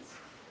reasons.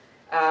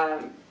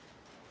 And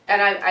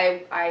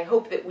I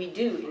hope that we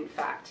do, in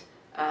fact,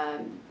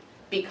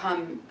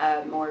 become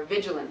more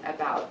vigilant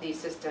about these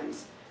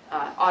systems,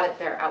 audit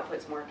their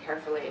outputs more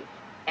carefully,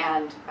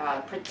 and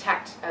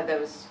protect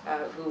those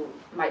who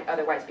might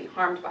otherwise be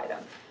harmed by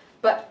them.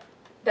 But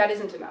that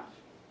isn't enough.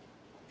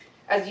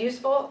 As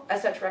useful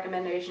as such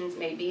recommendations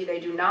may be, they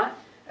do not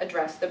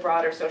address the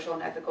broader social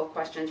and ethical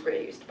questions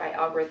raised by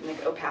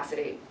algorithmic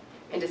opacity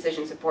in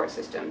decision support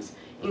systems,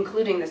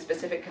 including the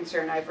specific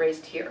concern I've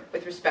raised here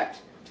with respect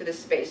to the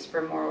space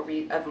for moral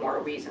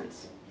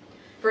reasons.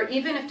 For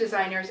even if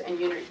designers and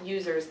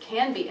users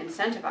can be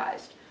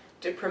incentivized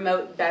to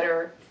promote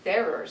better,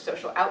 fairer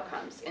social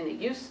outcomes in the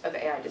use of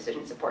AI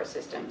decision support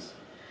systems,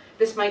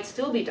 this might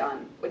still be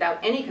done without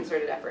any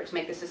concerted effort to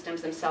make the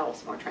systems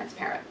themselves more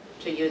transparent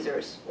to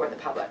users or the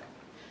public,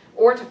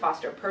 or to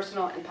foster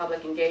personal and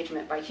public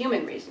engagement by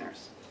human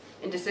reasoners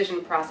in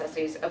decision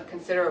processes of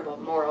considerable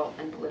moral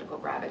and political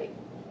gravity.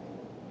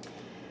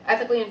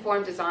 Ethically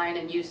informed design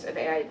and use of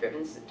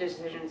AI-driven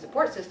decision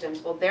support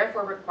systems will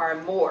therefore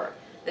require more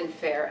than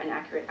fair and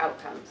accurate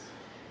outcomes.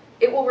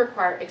 It will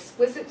require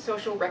explicit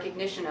social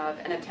recognition of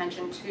and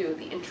attention to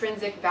the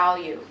intrinsic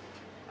value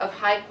of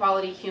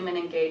high-quality human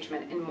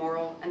engagement in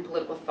moral and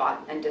political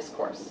thought and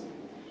discourse.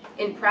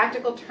 In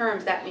practical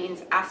terms, that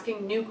means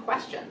asking new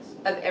questions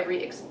of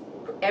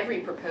every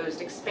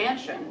proposed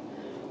expansion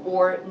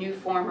or new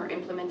form or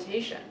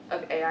implementation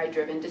of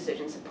AI-driven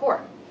decision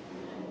support.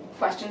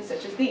 Questions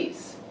such as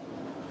these.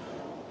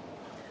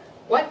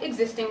 What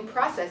existing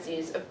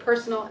processes of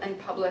personal and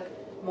public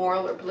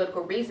moral or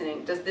political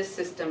reasoning does this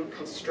system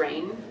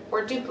constrain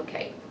or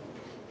duplicate?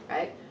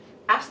 Right?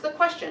 Ask the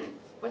question,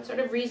 what sort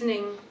of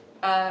reasoning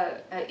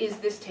is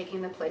this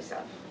taking the place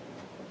of?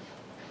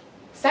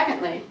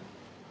 Secondly,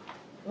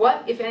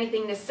 what, if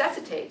anything,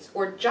 necessitates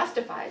or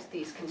justifies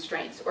these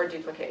constraints or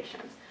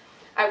duplications?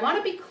 I want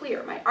to be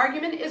clear, my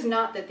argument is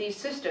not that these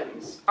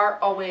systems are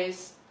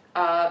always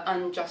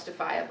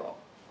unjustifiable,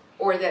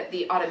 or that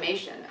the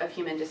automation of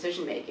human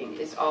decision-making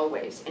is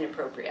always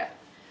inappropriate.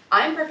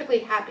 I'm perfectly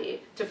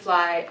happy to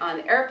fly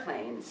on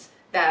airplanes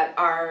that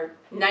are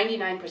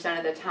 99%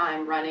 of the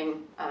time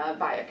running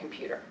by a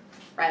computer,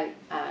 right?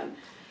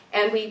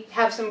 And we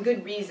have some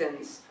good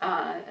reasons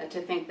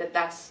to think that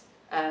that's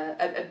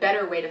a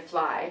better way to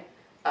fly,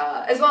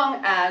 as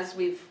long as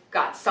we've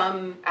got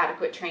some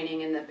adequate training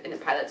in the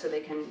pilot so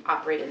they can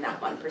operate in that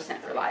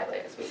 1% reliably,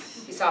 as we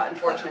saw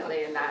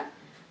unfortunately in that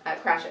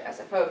crash at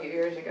SFO a few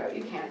years ago.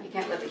 You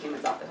can't let the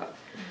humans off the hook.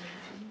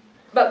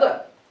 But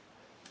look,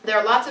 there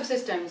are lots of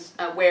systems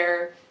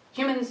where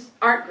humans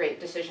aren't great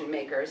decision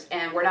makers,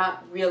 and we're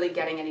not really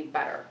getting any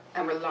better,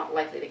 and we're not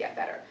likely to get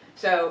better.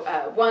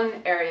 So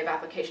one area of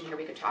application here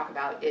we could talk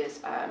about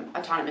is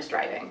autonomous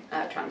driving,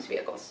 autonomous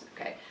vehicles.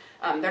 Okay,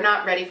 they're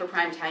not ready for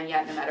prime time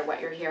yet, no matter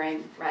what you're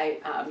hearing,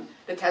 right?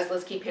 The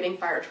Teslas keep hitting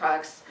fire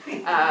trucks,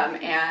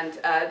 and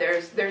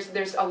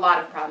there's a lot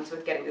of problems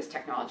with getting this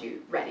technology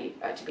ready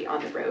to be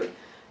on the road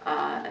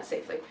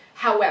safely.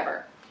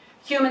 However,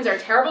 humans are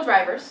terrible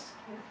drivers.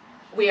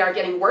 We are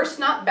getting worse,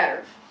 not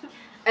better.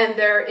 And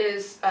there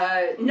is,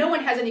 no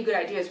one has any good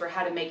ideas for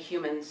how to make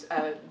humans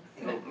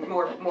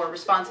more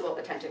responsible,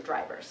 attentive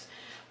drivers.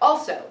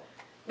 Also,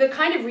 the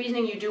kind of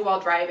reasoning you do while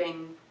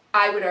driving,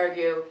 I would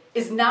argue,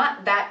 is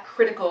not that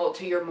critical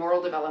to your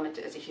moral development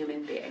as a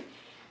human being.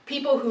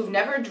 People who've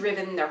never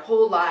driven their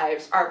whole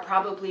lives are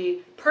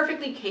probably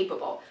perfectly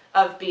capable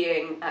of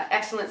being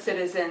excellent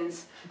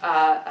citizens,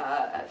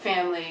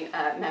 family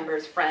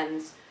members,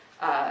 friends.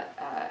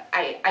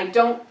 I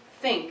don't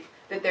think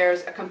that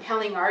there's a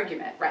compelling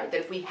argument, right,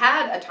 that if we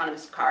had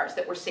autonomous cars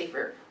that were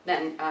safer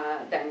than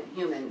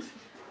humans,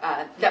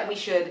 that we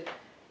should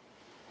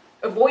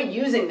avoid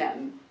using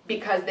them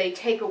because they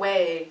take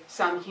away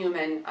some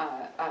human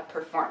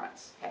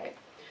performance, okay?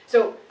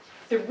 So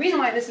the reason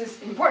why this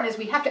is important is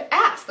we have to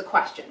ask the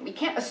question. We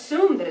can't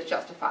assume that it's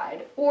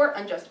justified or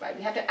unjustified.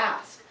 We have to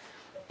ask,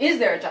 is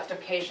there a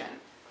justification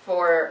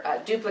for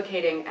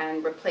duplicating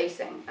and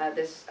replacing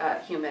this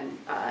human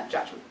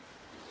judgment?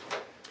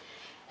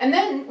 And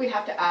then we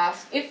have to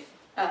ask if,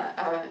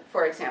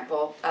 for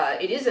example,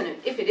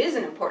 if it is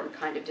an important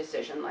kind of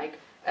decision, like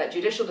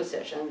judicial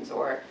decisions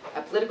or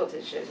political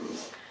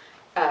decisions,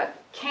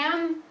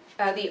 can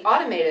the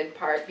automated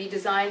part be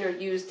designed or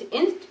used to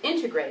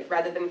integrate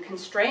rather than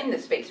constrain the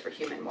space for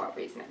human moral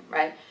reasoning,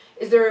 right?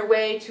 Is there a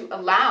way to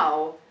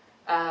allow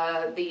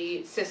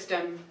the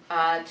system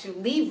to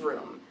leave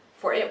room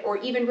for it or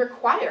even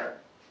require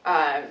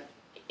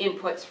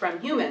inputs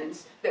from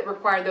humans that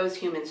require those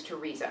humans to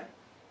reason?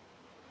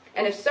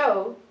 And if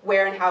so,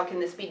 where and how can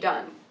this be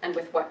done, and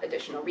with what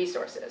additional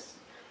resources?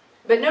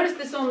 But notice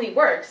this only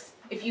works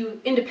if you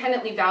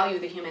independently value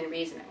the human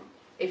reasoning,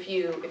 if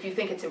you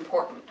think it's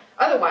important.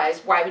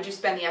 Otherwise, why would you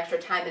spend the extra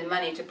time and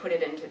money to put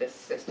it into this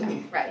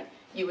system, right?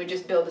 You would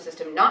just build a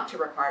system not to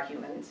require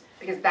humans,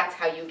 because that's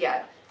how you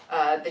get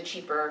the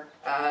cheaper,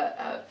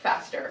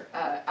 faster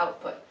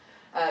output.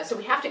 So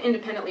we have to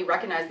independently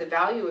recognize the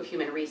value of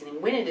human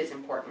reasoning when it is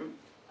important,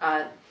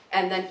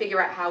 and then figure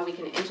out how we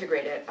can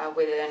integrate it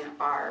within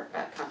our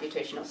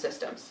computational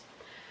systems.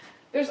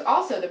 There's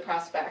also the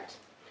prospect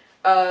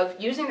of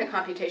using the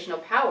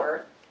computational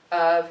power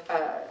of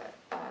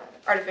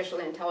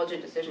artificially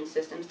intelligent decision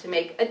systems to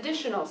make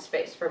additional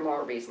space for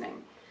moral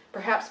reasoning,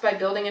 perhaps by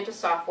building into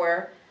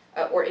software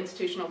or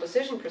institutional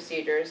decision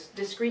procedures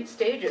discrete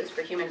stages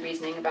for human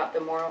reasoning about the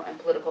moral and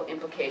political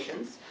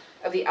implications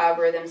of the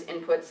algorithm's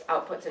inputs,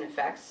 outputs, and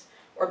effects,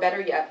 or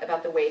better yet,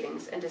 about the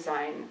weightings and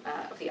design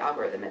of the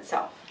algorithm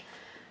itself.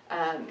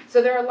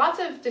 So there are lots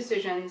of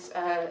decisions,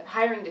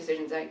 hiring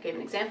decisions, I gave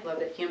an example of,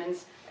 that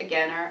humans,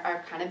 again,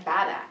 are kind of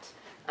bad at.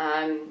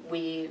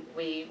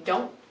 We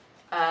don't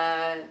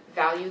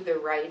value the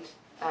right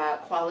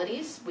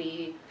qualities.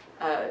 We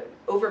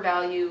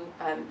overvalue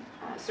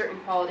certain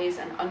qualities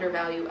and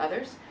undervalue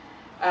others.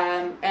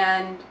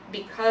 And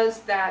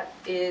because that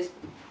is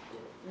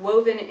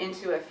woven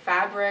into a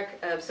fabric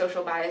of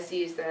social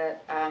biases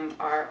that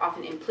are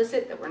often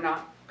implicit, that we're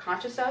not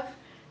conscious of,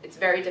 it's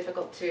very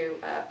difficult to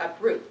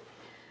uproot.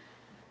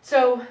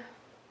 So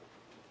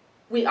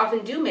we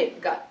often do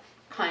make gut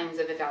kinds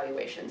of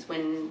evaluations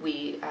when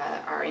we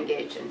are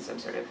engaged in some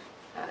sort of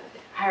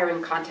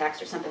hiring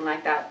context or something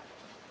like that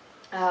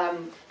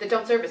that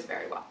don't serve us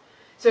very well.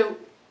 So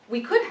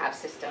we could have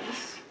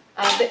systems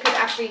that could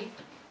actually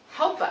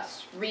help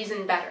us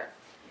reason better.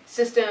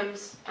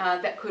 Systems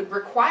that could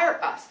require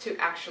us to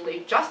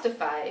actually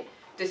justify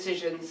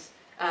decisions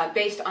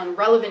based on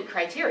relevant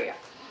criteria,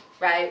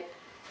 right?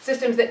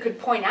 Systems that could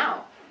point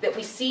out that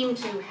we seem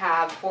to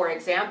have, for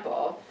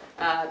example,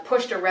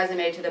 pushed a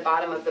resume to the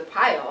bottom of the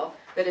pile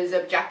that is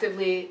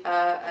objectively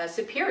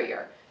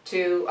superior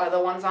to the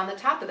ones on the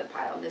top of the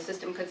pile. And the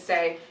system could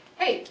say,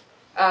 hey,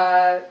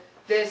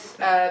 this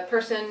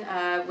person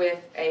with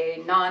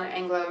a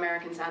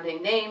non-Anglo-American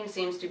sounding name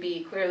seems to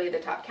be clearly the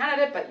top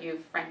candidate, but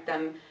you've ranked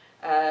them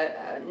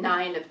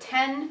 9 of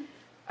 10.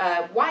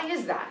 Why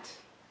is that?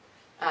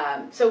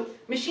 So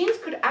machines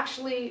could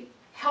actually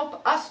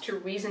help us to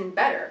reason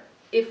better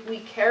if we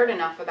cared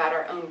enough about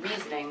our own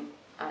reasoning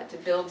to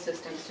build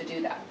systems to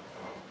do that.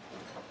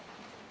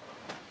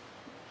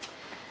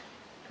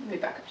 Let me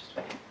back up just a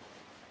bit.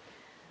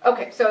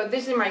 Okay, so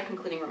this is my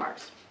concluding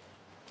remarks.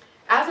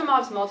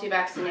 Asimov's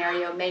multivac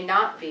scenario may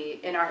not be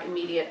in our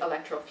immediate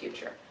electoral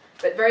future,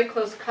 but very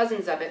close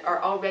cousins of it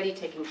are already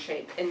taking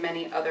shape in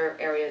many other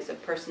areas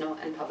of personal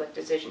and public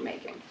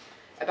decision-making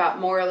about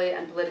morally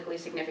and politically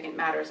significant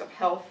matters of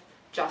health,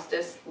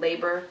 justice,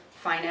 labor,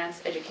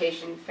 finance,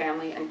 education,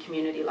 family, and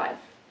community life.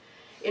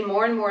 In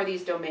more and more of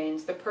these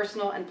domains, the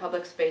personal and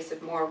public space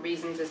of moral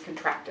reasons is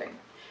contracting,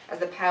 as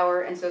the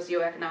power and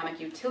socioeconomic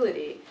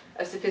utility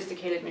of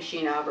sophisticated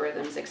machine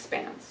algorithms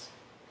expands.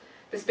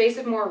 The space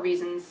of moral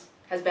reasons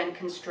has been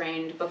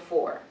constrained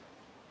before,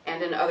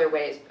 and in other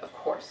ways, of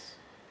course.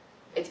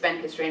 It's been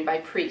constrained by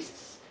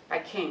priests, by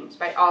kings,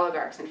 by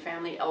oligarchs and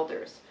family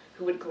elders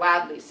who would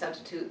gladly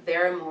substitute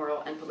their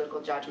moral and political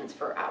judgments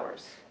for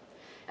ours,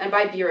 and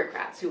by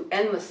bureaucrats who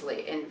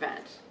endlessly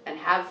invent, and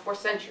have for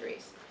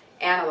centuries,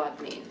 analog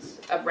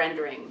means of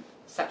rendering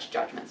such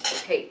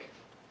judgments opaque.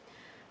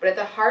 But at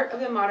the heart of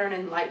the modern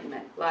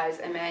Enlightenment lies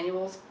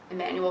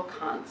Immanuel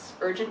Kant's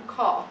urgent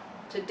call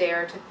to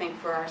dare to think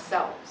for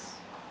ourselves.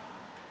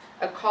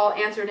 A call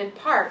answered in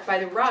part by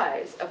the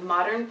rise of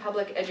modern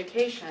public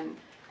education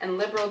and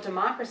liberal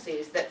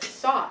democracies that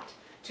sought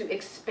to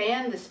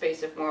expand the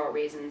space of moral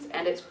reasons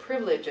and its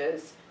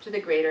privileges to the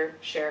greater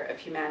share of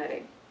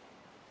humanity.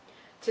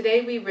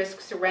 Today we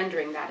risk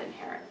surrendering that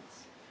inheritance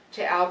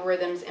to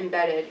algorithms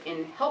embedded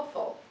in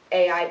helpful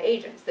AI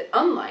agents that,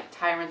 unlike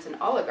tyrants and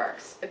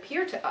oligarchs,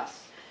 appear to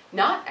us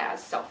not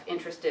as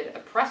self-interested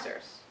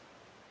oppressors,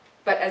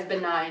 but as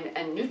benign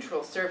and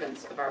neutral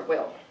servants of our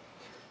will.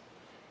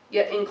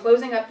 Yet in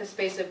closing up the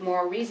space of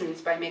moral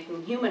reasons by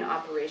making human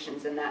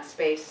operations in that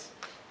space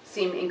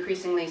seem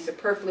increasingly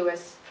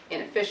superfluous,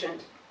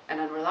 inefficient, and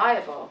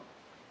unreliable,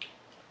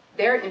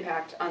 their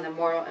impact on the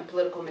moral and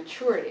political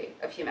maturity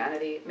of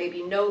humanity may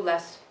be no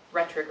less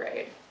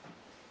retrograde.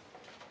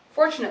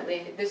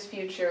 Fortunately, this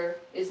future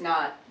is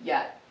not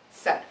yet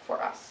set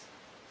for us.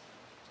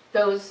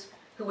 Those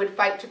who would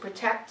fight to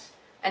protect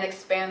and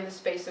expand the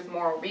space of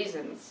moral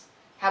reasons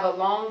have a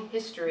long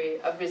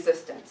history of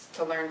resistance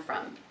to learn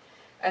from,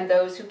 and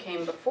those who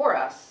came before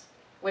us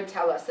would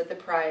tell us that the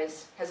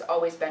prize has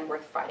always been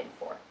worth fighting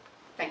for.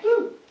 Thank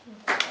you.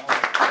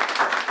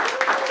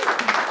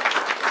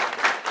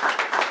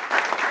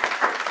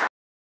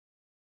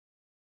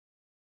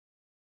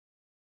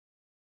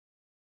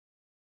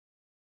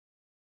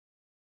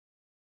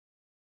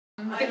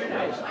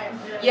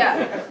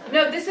 Yeah,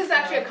 no, this is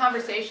actually a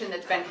conversation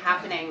that's been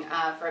happening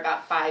for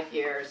about 5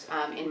 years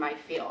in my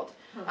field.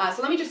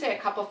 So let me just say a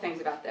couple things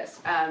about this.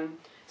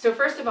 So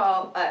first of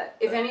all,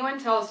 if anyone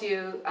tells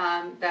you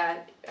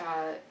that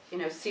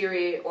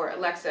Siri or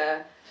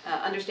Alexa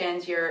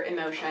understands your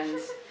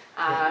emotions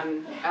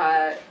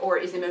or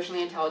is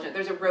emotionally intelligent,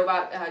 there's a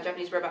robot, a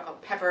Japanese robot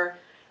called Pepper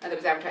that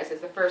was advertised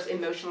as the first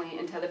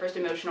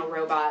emotional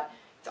robot.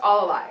 It's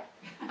all a lie.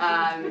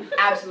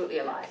 Absolutely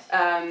a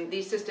lie.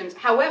 These systems,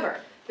 however,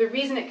 the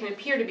reason it can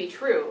appear to be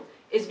true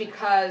is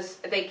because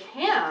they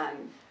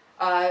can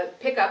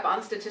pick up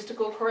on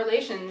statistical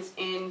correlations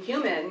in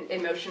human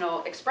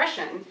emotional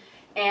expression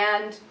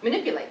and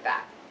manipulate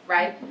that,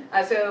 right?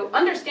 So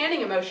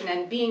understanding emotion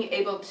and being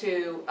able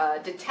to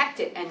detect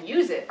it and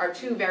use it are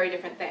two very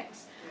different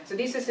things. So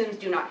these systems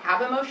do not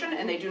have emotion,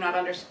 and they do not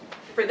understand.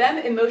 For them,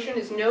 emotion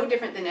is no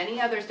different than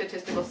any other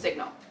statistical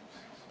signal.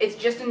 It's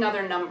just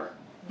another number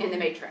in the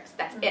matrix.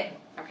 That's it,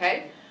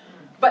 okay?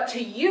 But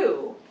to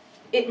you,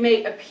 it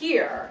may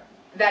appear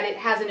that it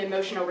has an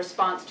emotional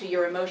response to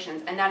your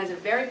emotions, and that is a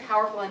very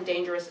powerful and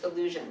dangerous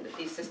illusion that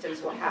these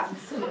systems will have.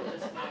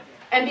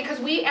 And because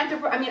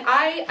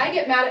I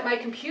get mad at my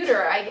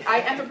computer.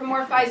 I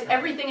anthropomorphize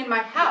everything in my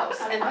house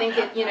and think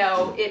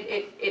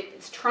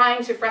it's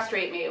trying to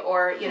frustrate me,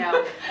 or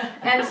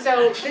and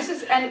so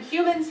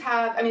humans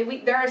have.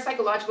 There are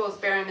psychological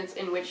experiments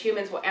in which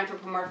humans will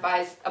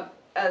anthropomorphize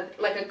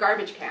like a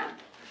garbage can.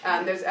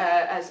 There's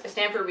a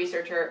Stanford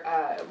researcher,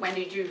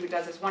 Wendy Ju, who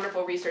does this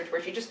wonderful research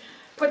where she just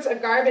puts a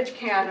garbage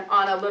can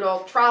on a little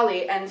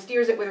trolley and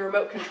steers it with a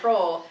remote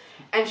control,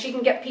 and she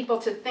can get people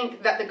to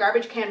think that the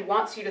garbage can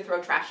wants you to throw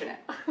trash in it.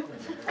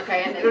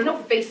 Okay, and there's no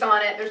face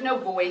on it, there's no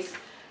voice.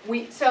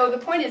 So the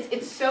point is,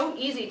 it's so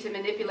easy to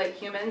manipulate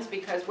humans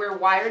because we're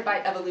wired by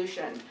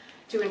evolution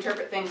to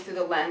interpret things through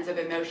the lens of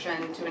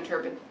emotion, to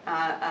interpret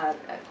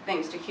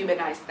things, to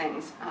humanize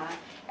things.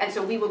 And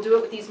so we will do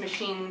it with these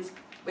machines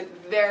with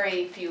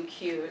very few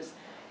cues.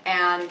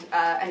 And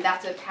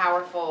that's a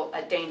powerful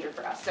danger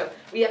for us. So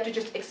we have to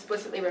just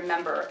explicitly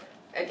remember,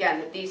 again,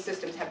 that these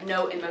systems have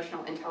no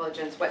emotional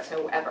intelligence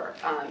whatsoever,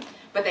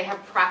 but they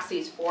have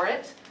proxies for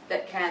it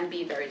that can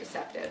be very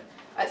deceptive.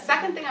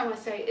 Second thing I want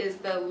to say is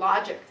the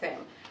logic thing.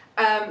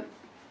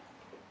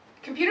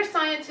 Computer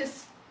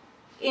scientists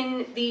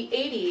in the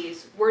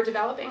 80s were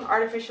developing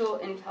artificial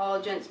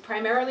intelligence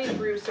primarily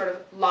through sort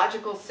of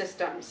logical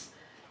systems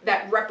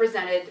that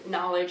represented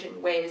knowledge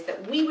in ways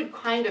that we would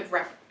kind of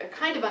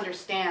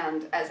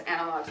understand as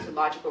analogs to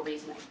logical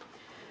reasoning,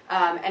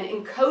 and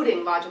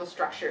encoding logical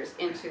structures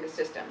into the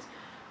systems.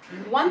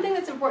 One thing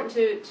that's important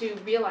to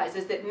realize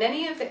is that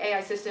many of the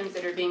AI systems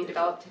that are being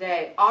developed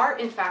today are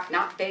in fact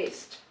not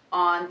based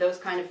on those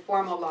kind of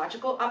formal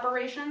logical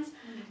operations.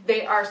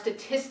 They are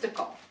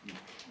statistical.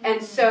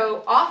 And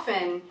so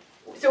often,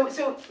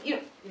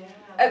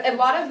 a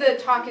lot of the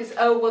talk is,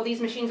 oh, well, these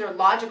machines are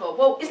logical.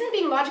 Well, isn't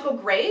being logical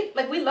great?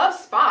 Like, we love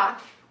Spock.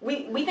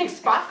 We think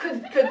Spock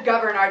could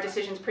govern our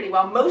decisions pretty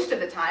well most of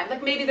the time.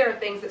 Like, maybe there are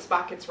things that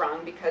Spock gets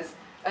wrong because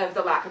of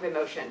the lack of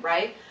emotion,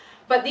 right?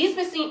 But these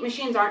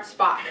machines aren't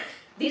Spock.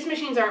 These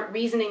machines aren't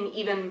reasoning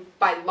even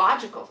by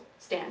logical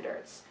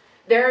standards.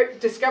 They're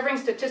discovering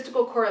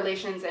statistical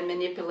correlations and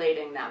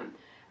manipulating them.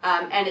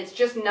 And it's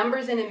just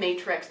numbers in a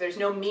matrix. There's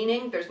no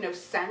meaning, there's no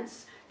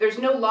sense, there's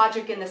no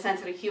logic in the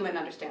sense that a human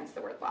understands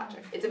the word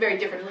logic. It's a very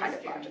different kind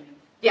of logic.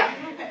 Yeah.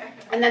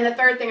 And then the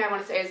third thing I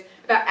want to say is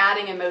about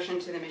adding emotion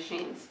to the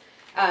machines.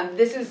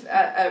 This is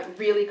a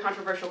really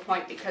controversial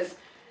point because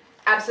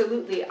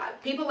absolutely,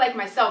 people like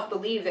myself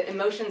believe that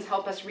emotions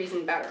help us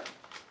reason better.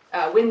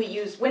 When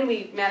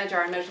we manage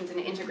our emotions and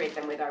integrate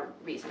them with our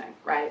reasoning,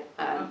 right?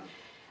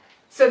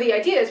 So the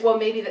idea is, well,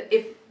 maybe that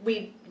if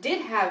we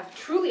did have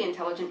truly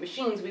intelligent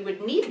machines, we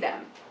would need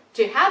them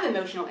to have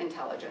emotional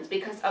intelligence,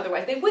 because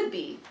otherwise they would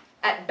be,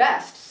 at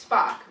best,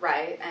 Spock,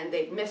 right? And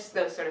they'd miss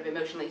those sort of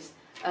emotionally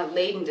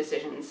laden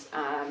decisions.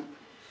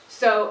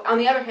 So on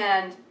the other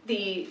hand,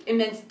 the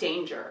immense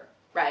danger,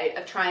 right,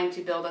 of trying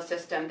to build a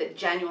system that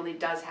genuinely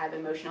does have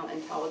emotional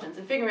intelligence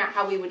and figuring out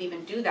how we would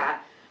even do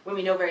that when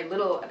we know very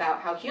little about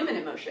how human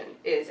emotion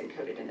is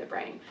encoded in the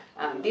brain.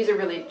 These are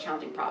really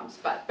challenging problems,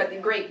 but the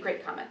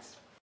great comments.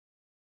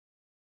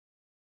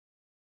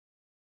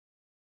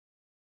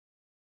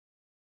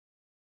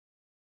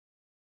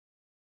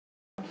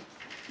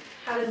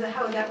 How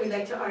would that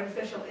relate to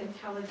artificial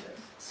intelligence?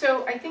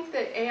 So I think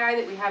that AI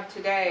that we have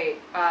today,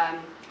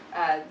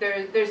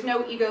 there's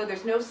no ego,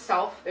 there's no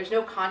self, there's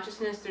no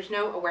consciousness, there's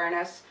no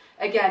awareness.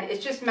 Again,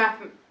 it's just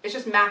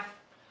math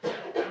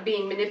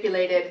being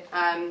manipulated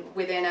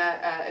within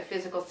a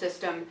physical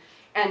system,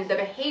 and the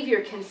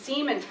behavior can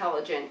seem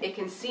intelligent. It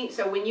can seem,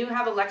 so when you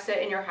have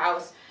Alexa in your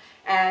house,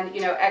 and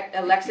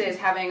Alexa is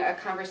having a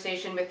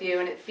conversation with you,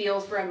 and it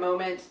feels for a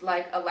moment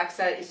like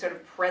Alexa is sort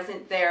of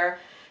present there.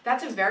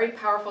 That's a very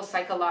powerful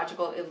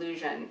psychological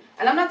illusion.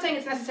 And I'm not saying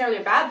it's necessarily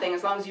a bad thing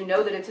as long as you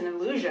know that it's an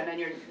illusion and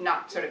you're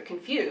not sort of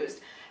confused.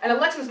 And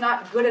Alexa's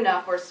not good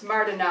enough or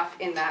smart enough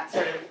in that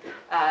sort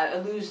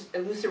of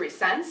illusory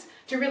sense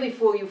to really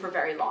fool you for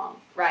very long,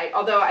 right?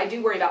 Although I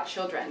do worry about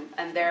children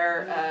and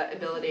their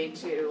ability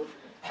to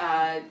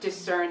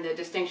discern the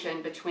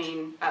distinction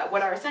between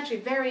what are essentially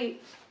very,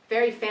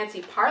 very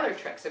fancy parlor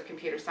tricks of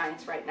computer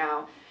science right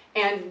now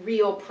and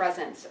real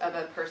presence of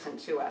a person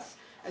to us.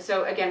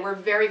 So again, we're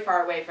very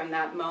far away from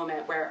that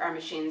moment where our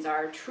machines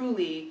are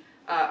truly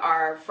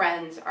our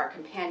friends, our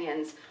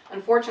companions.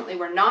 Unfortunately,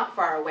 we're not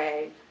far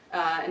away.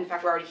 In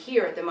fact, we're already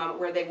here at the moment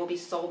where they will be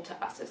sold to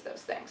us as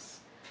those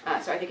things.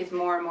 So I think it's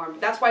more and more.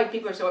 That's why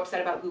people are so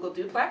upset about Google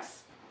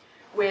Duplex,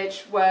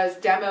 which was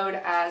demoed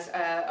as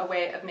a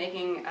way of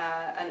making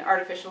an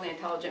artificially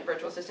intelligent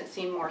virtual assistant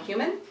seem more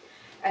human.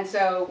 And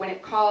so when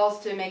it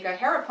calls to make a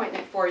hair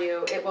appointment for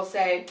you, it will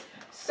say,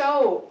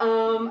 so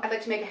I'd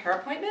like to make a hair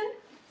appointment.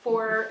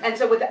 And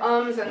so with the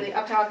ums and the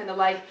uptalk and the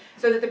like,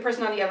 so that the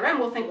person on the other end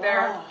will think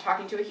they're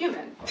talking to a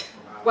human.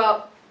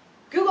 Well,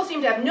 Google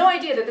seemed to have no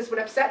idea that this would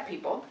upset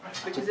people,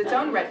 which is its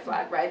own red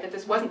flag, right, that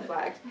this wasn't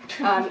flagged,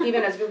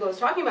 even as Google is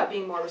talking about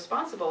being more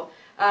responsible.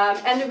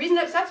 And the reason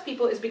it upsets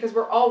people is because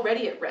we're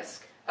already at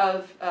risk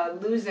of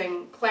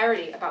losing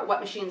clarity about what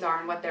machines are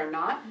and what they're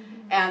not.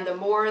 And the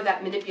more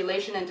that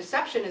manipulation and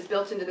deception is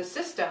built into the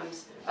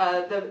systems,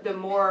 the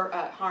more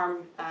harm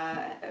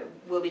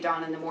will be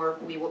done and the more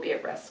we will be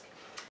at risk.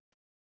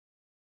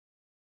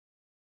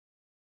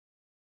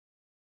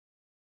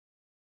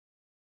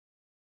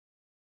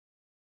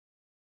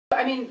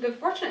 I mean, the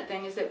fortunate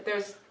thing is that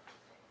there's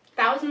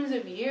thousands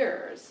of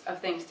years of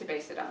things to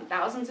base it on,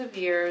 thousands of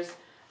years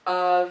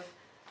of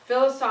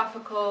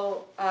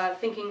philosophical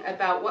thinking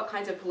about what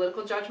kinds of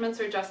political judgments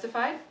are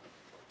justified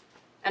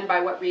and by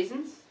what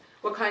reasons,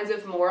 what kinds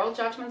of moral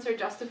judgments are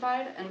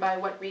justified and by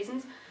what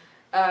reasons.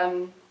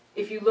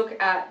 If you look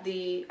at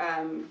the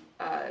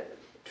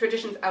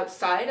traditions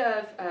outside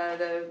of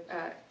the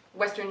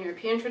Western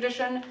European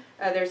tradition,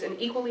 there's an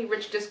equally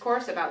rich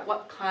discourse about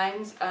what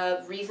kinds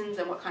of reasons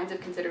and what kinds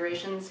of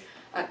considerations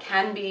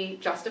can be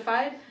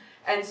justified.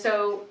 And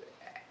so,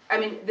 I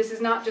mean, this is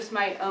not just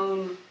my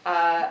own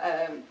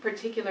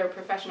particular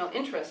professional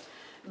interest,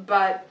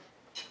 but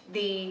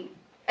the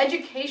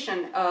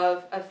education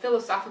of a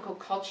philosophical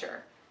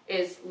culture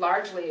is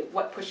largely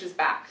what pushes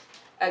back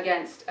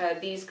against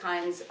these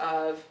kinds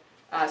of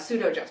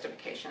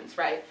pseudo-justifications,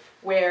 right?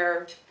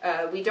 Where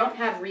we don't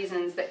have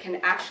reasons that can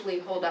actually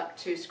hold up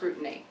to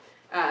scrutiny.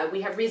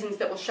 We have reasons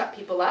that will shut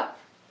people up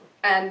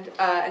and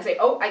say,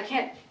 oh, I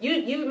can't,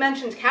 you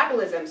mentioned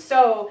capitalism,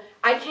 so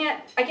I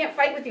can't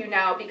fight with you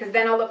now because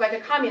then I'll look like a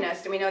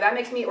communist, and we know that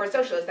makes me, or a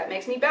socialist, that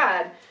makes me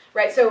bad,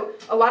 right? So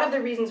a lot of the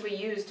reasons we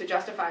use to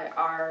justify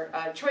our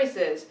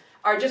choices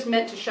are just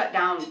meant to shut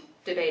down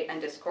debate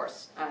and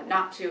discourse,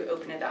 not to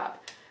open it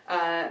up.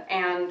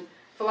 And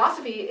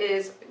philosophy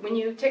is, when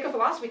you take a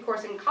philosophy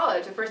course in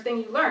college, the first thing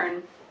you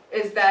learn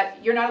is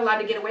that you're not allowed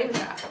to get away with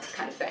that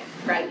kind of thing,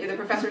 right? The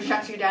professor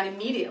shuts you down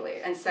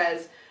immediately and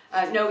says,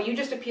 no, you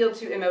just appealed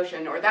to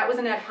emotion, or that was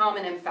an ad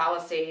hominem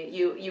fallacy.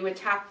 You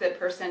attacked the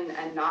person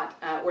and not,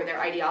 or their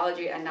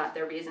ideology and not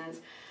their reasons.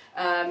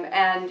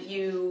 And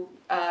you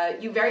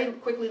very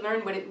quickly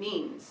learn what it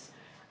means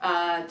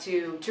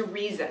to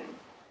reason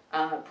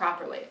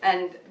properly.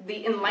 And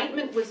the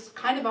Enlightenment was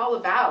kind of all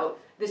about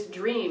this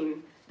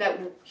dream that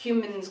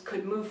humans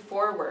could move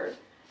forward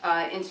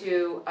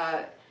into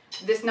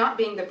this not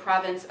being the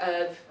province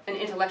of an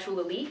intellectual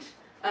elite,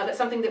 but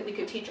something that we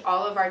could teach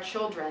all of our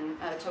children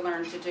to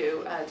learn to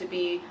do, to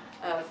be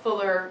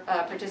fuller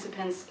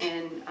participants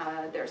in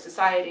their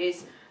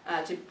societies,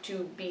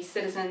 to be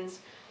citizens.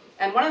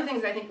 And one of the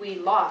things I think we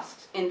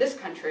lost in this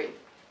country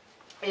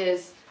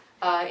is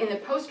in the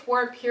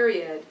post-war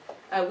period,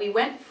 we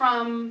went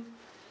from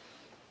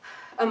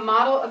a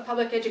model of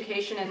public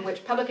education in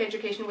which public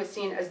education was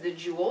seen as the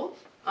jewel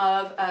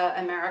of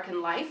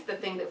American life, the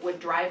thing that would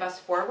drive us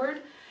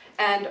forward,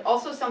 and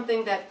also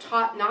something that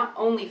taught not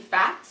only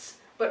facts,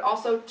 but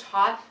also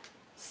taught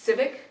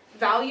civic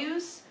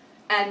values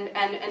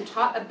and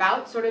taught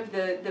about sort of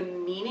the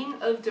meaning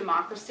of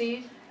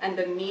democracy and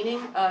the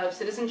meaning of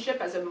citizenship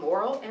as a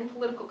moral and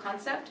political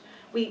concept.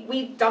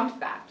 We dumped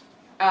that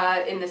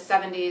in the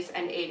 70s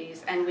and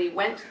 80s, and we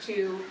went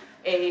to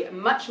a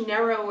much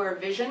narrower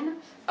vision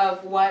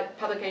of what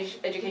public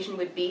education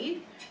would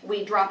be.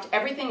 We dropped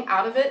everything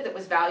out of it that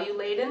was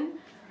value-laden.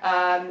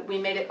 We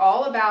made it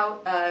all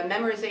about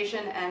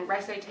memorization and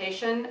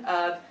recitation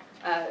of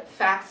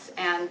facts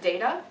and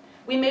data.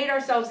 We made our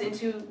students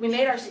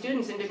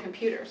into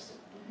computers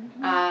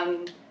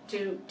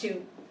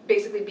to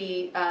basically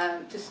be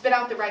to spit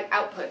out the right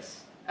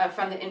outputs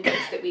from the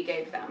inputs that we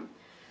gave them.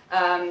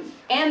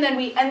 And then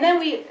we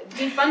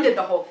defunded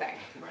the whole thing,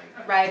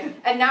 right?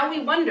 And now we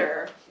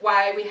wonder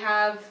why we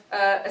have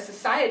a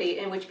society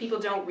in which people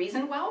don't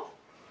reason well.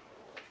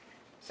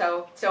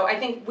 So I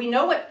think we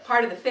know what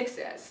part of the fix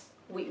is.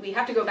 We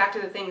have to go back to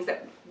the things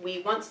that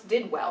we once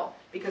did well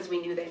because we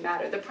knew they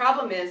mattered. The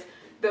problem is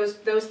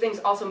those things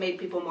also made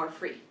people more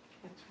free,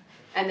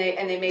 and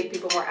they made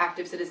people more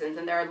active citizens.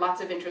 And there are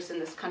lots of interests in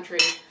this country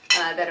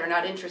that are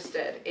not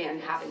interested in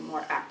having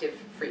more active,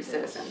 free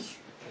citizens.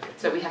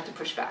 So we have to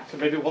push back. So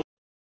maybe one.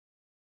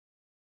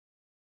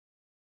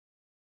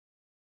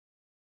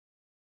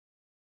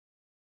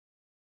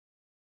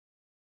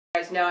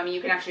 You guys know, I mean,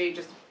 you can actually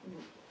just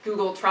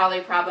Google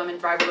trolley problem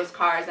and driverless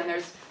cars, and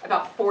there's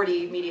about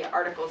 40 media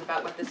articles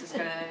about what this is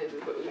going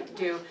to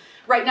do.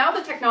 Right now,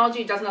 the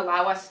technology doesn't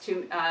allow us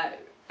to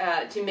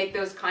make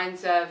those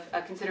kinds of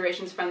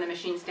considerations from the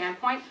machine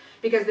standpoint,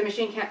 because the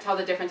machine can't tell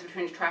the difference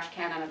between a trash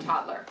can and a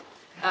toddler.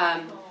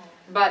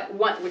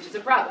 Which is a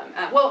problem.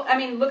 Well, I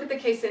mean, look at the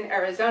case in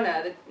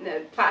Arizona.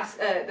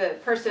 The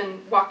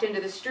person walked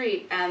into the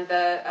street, and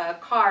the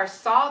car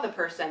saw the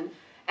person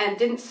and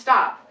didn't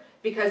stop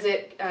because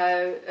it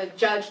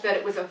judged that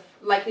it was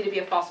likely to be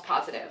a false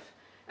positive.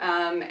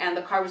 And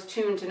the car was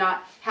tuned to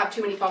not have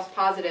too many false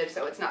positives,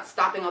 so it's not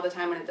stopping all the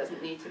time when it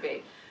doesn't need to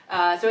be.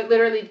 So it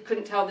literally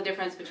couldn't tell the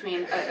difference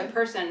between a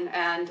person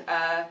and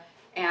a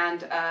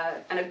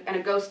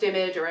ghost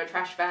image or a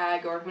trash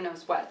bag or who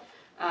knows what.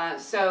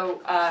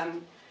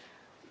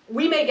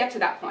 We may get to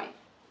that point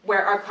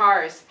where our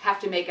cars have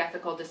to make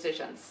ethical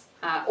decisions,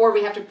 or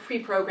we have to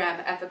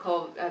pre-program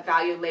ethical,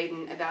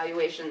 value-laden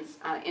evaluations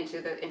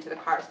into the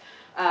cars.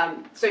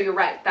 So you're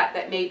right,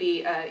 that may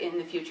be in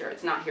the future.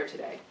 It's not here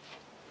today.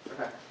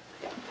 Okay.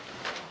 Yeah.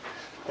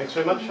 Thanks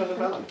very much, Shannon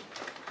Vallor.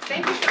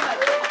 Thank you so much.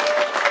 And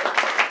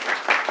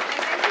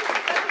thank you for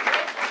such a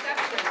great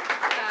reception.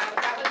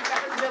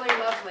 That was really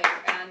lovely,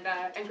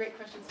 and great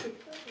questions too.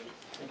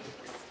 Thank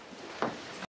you.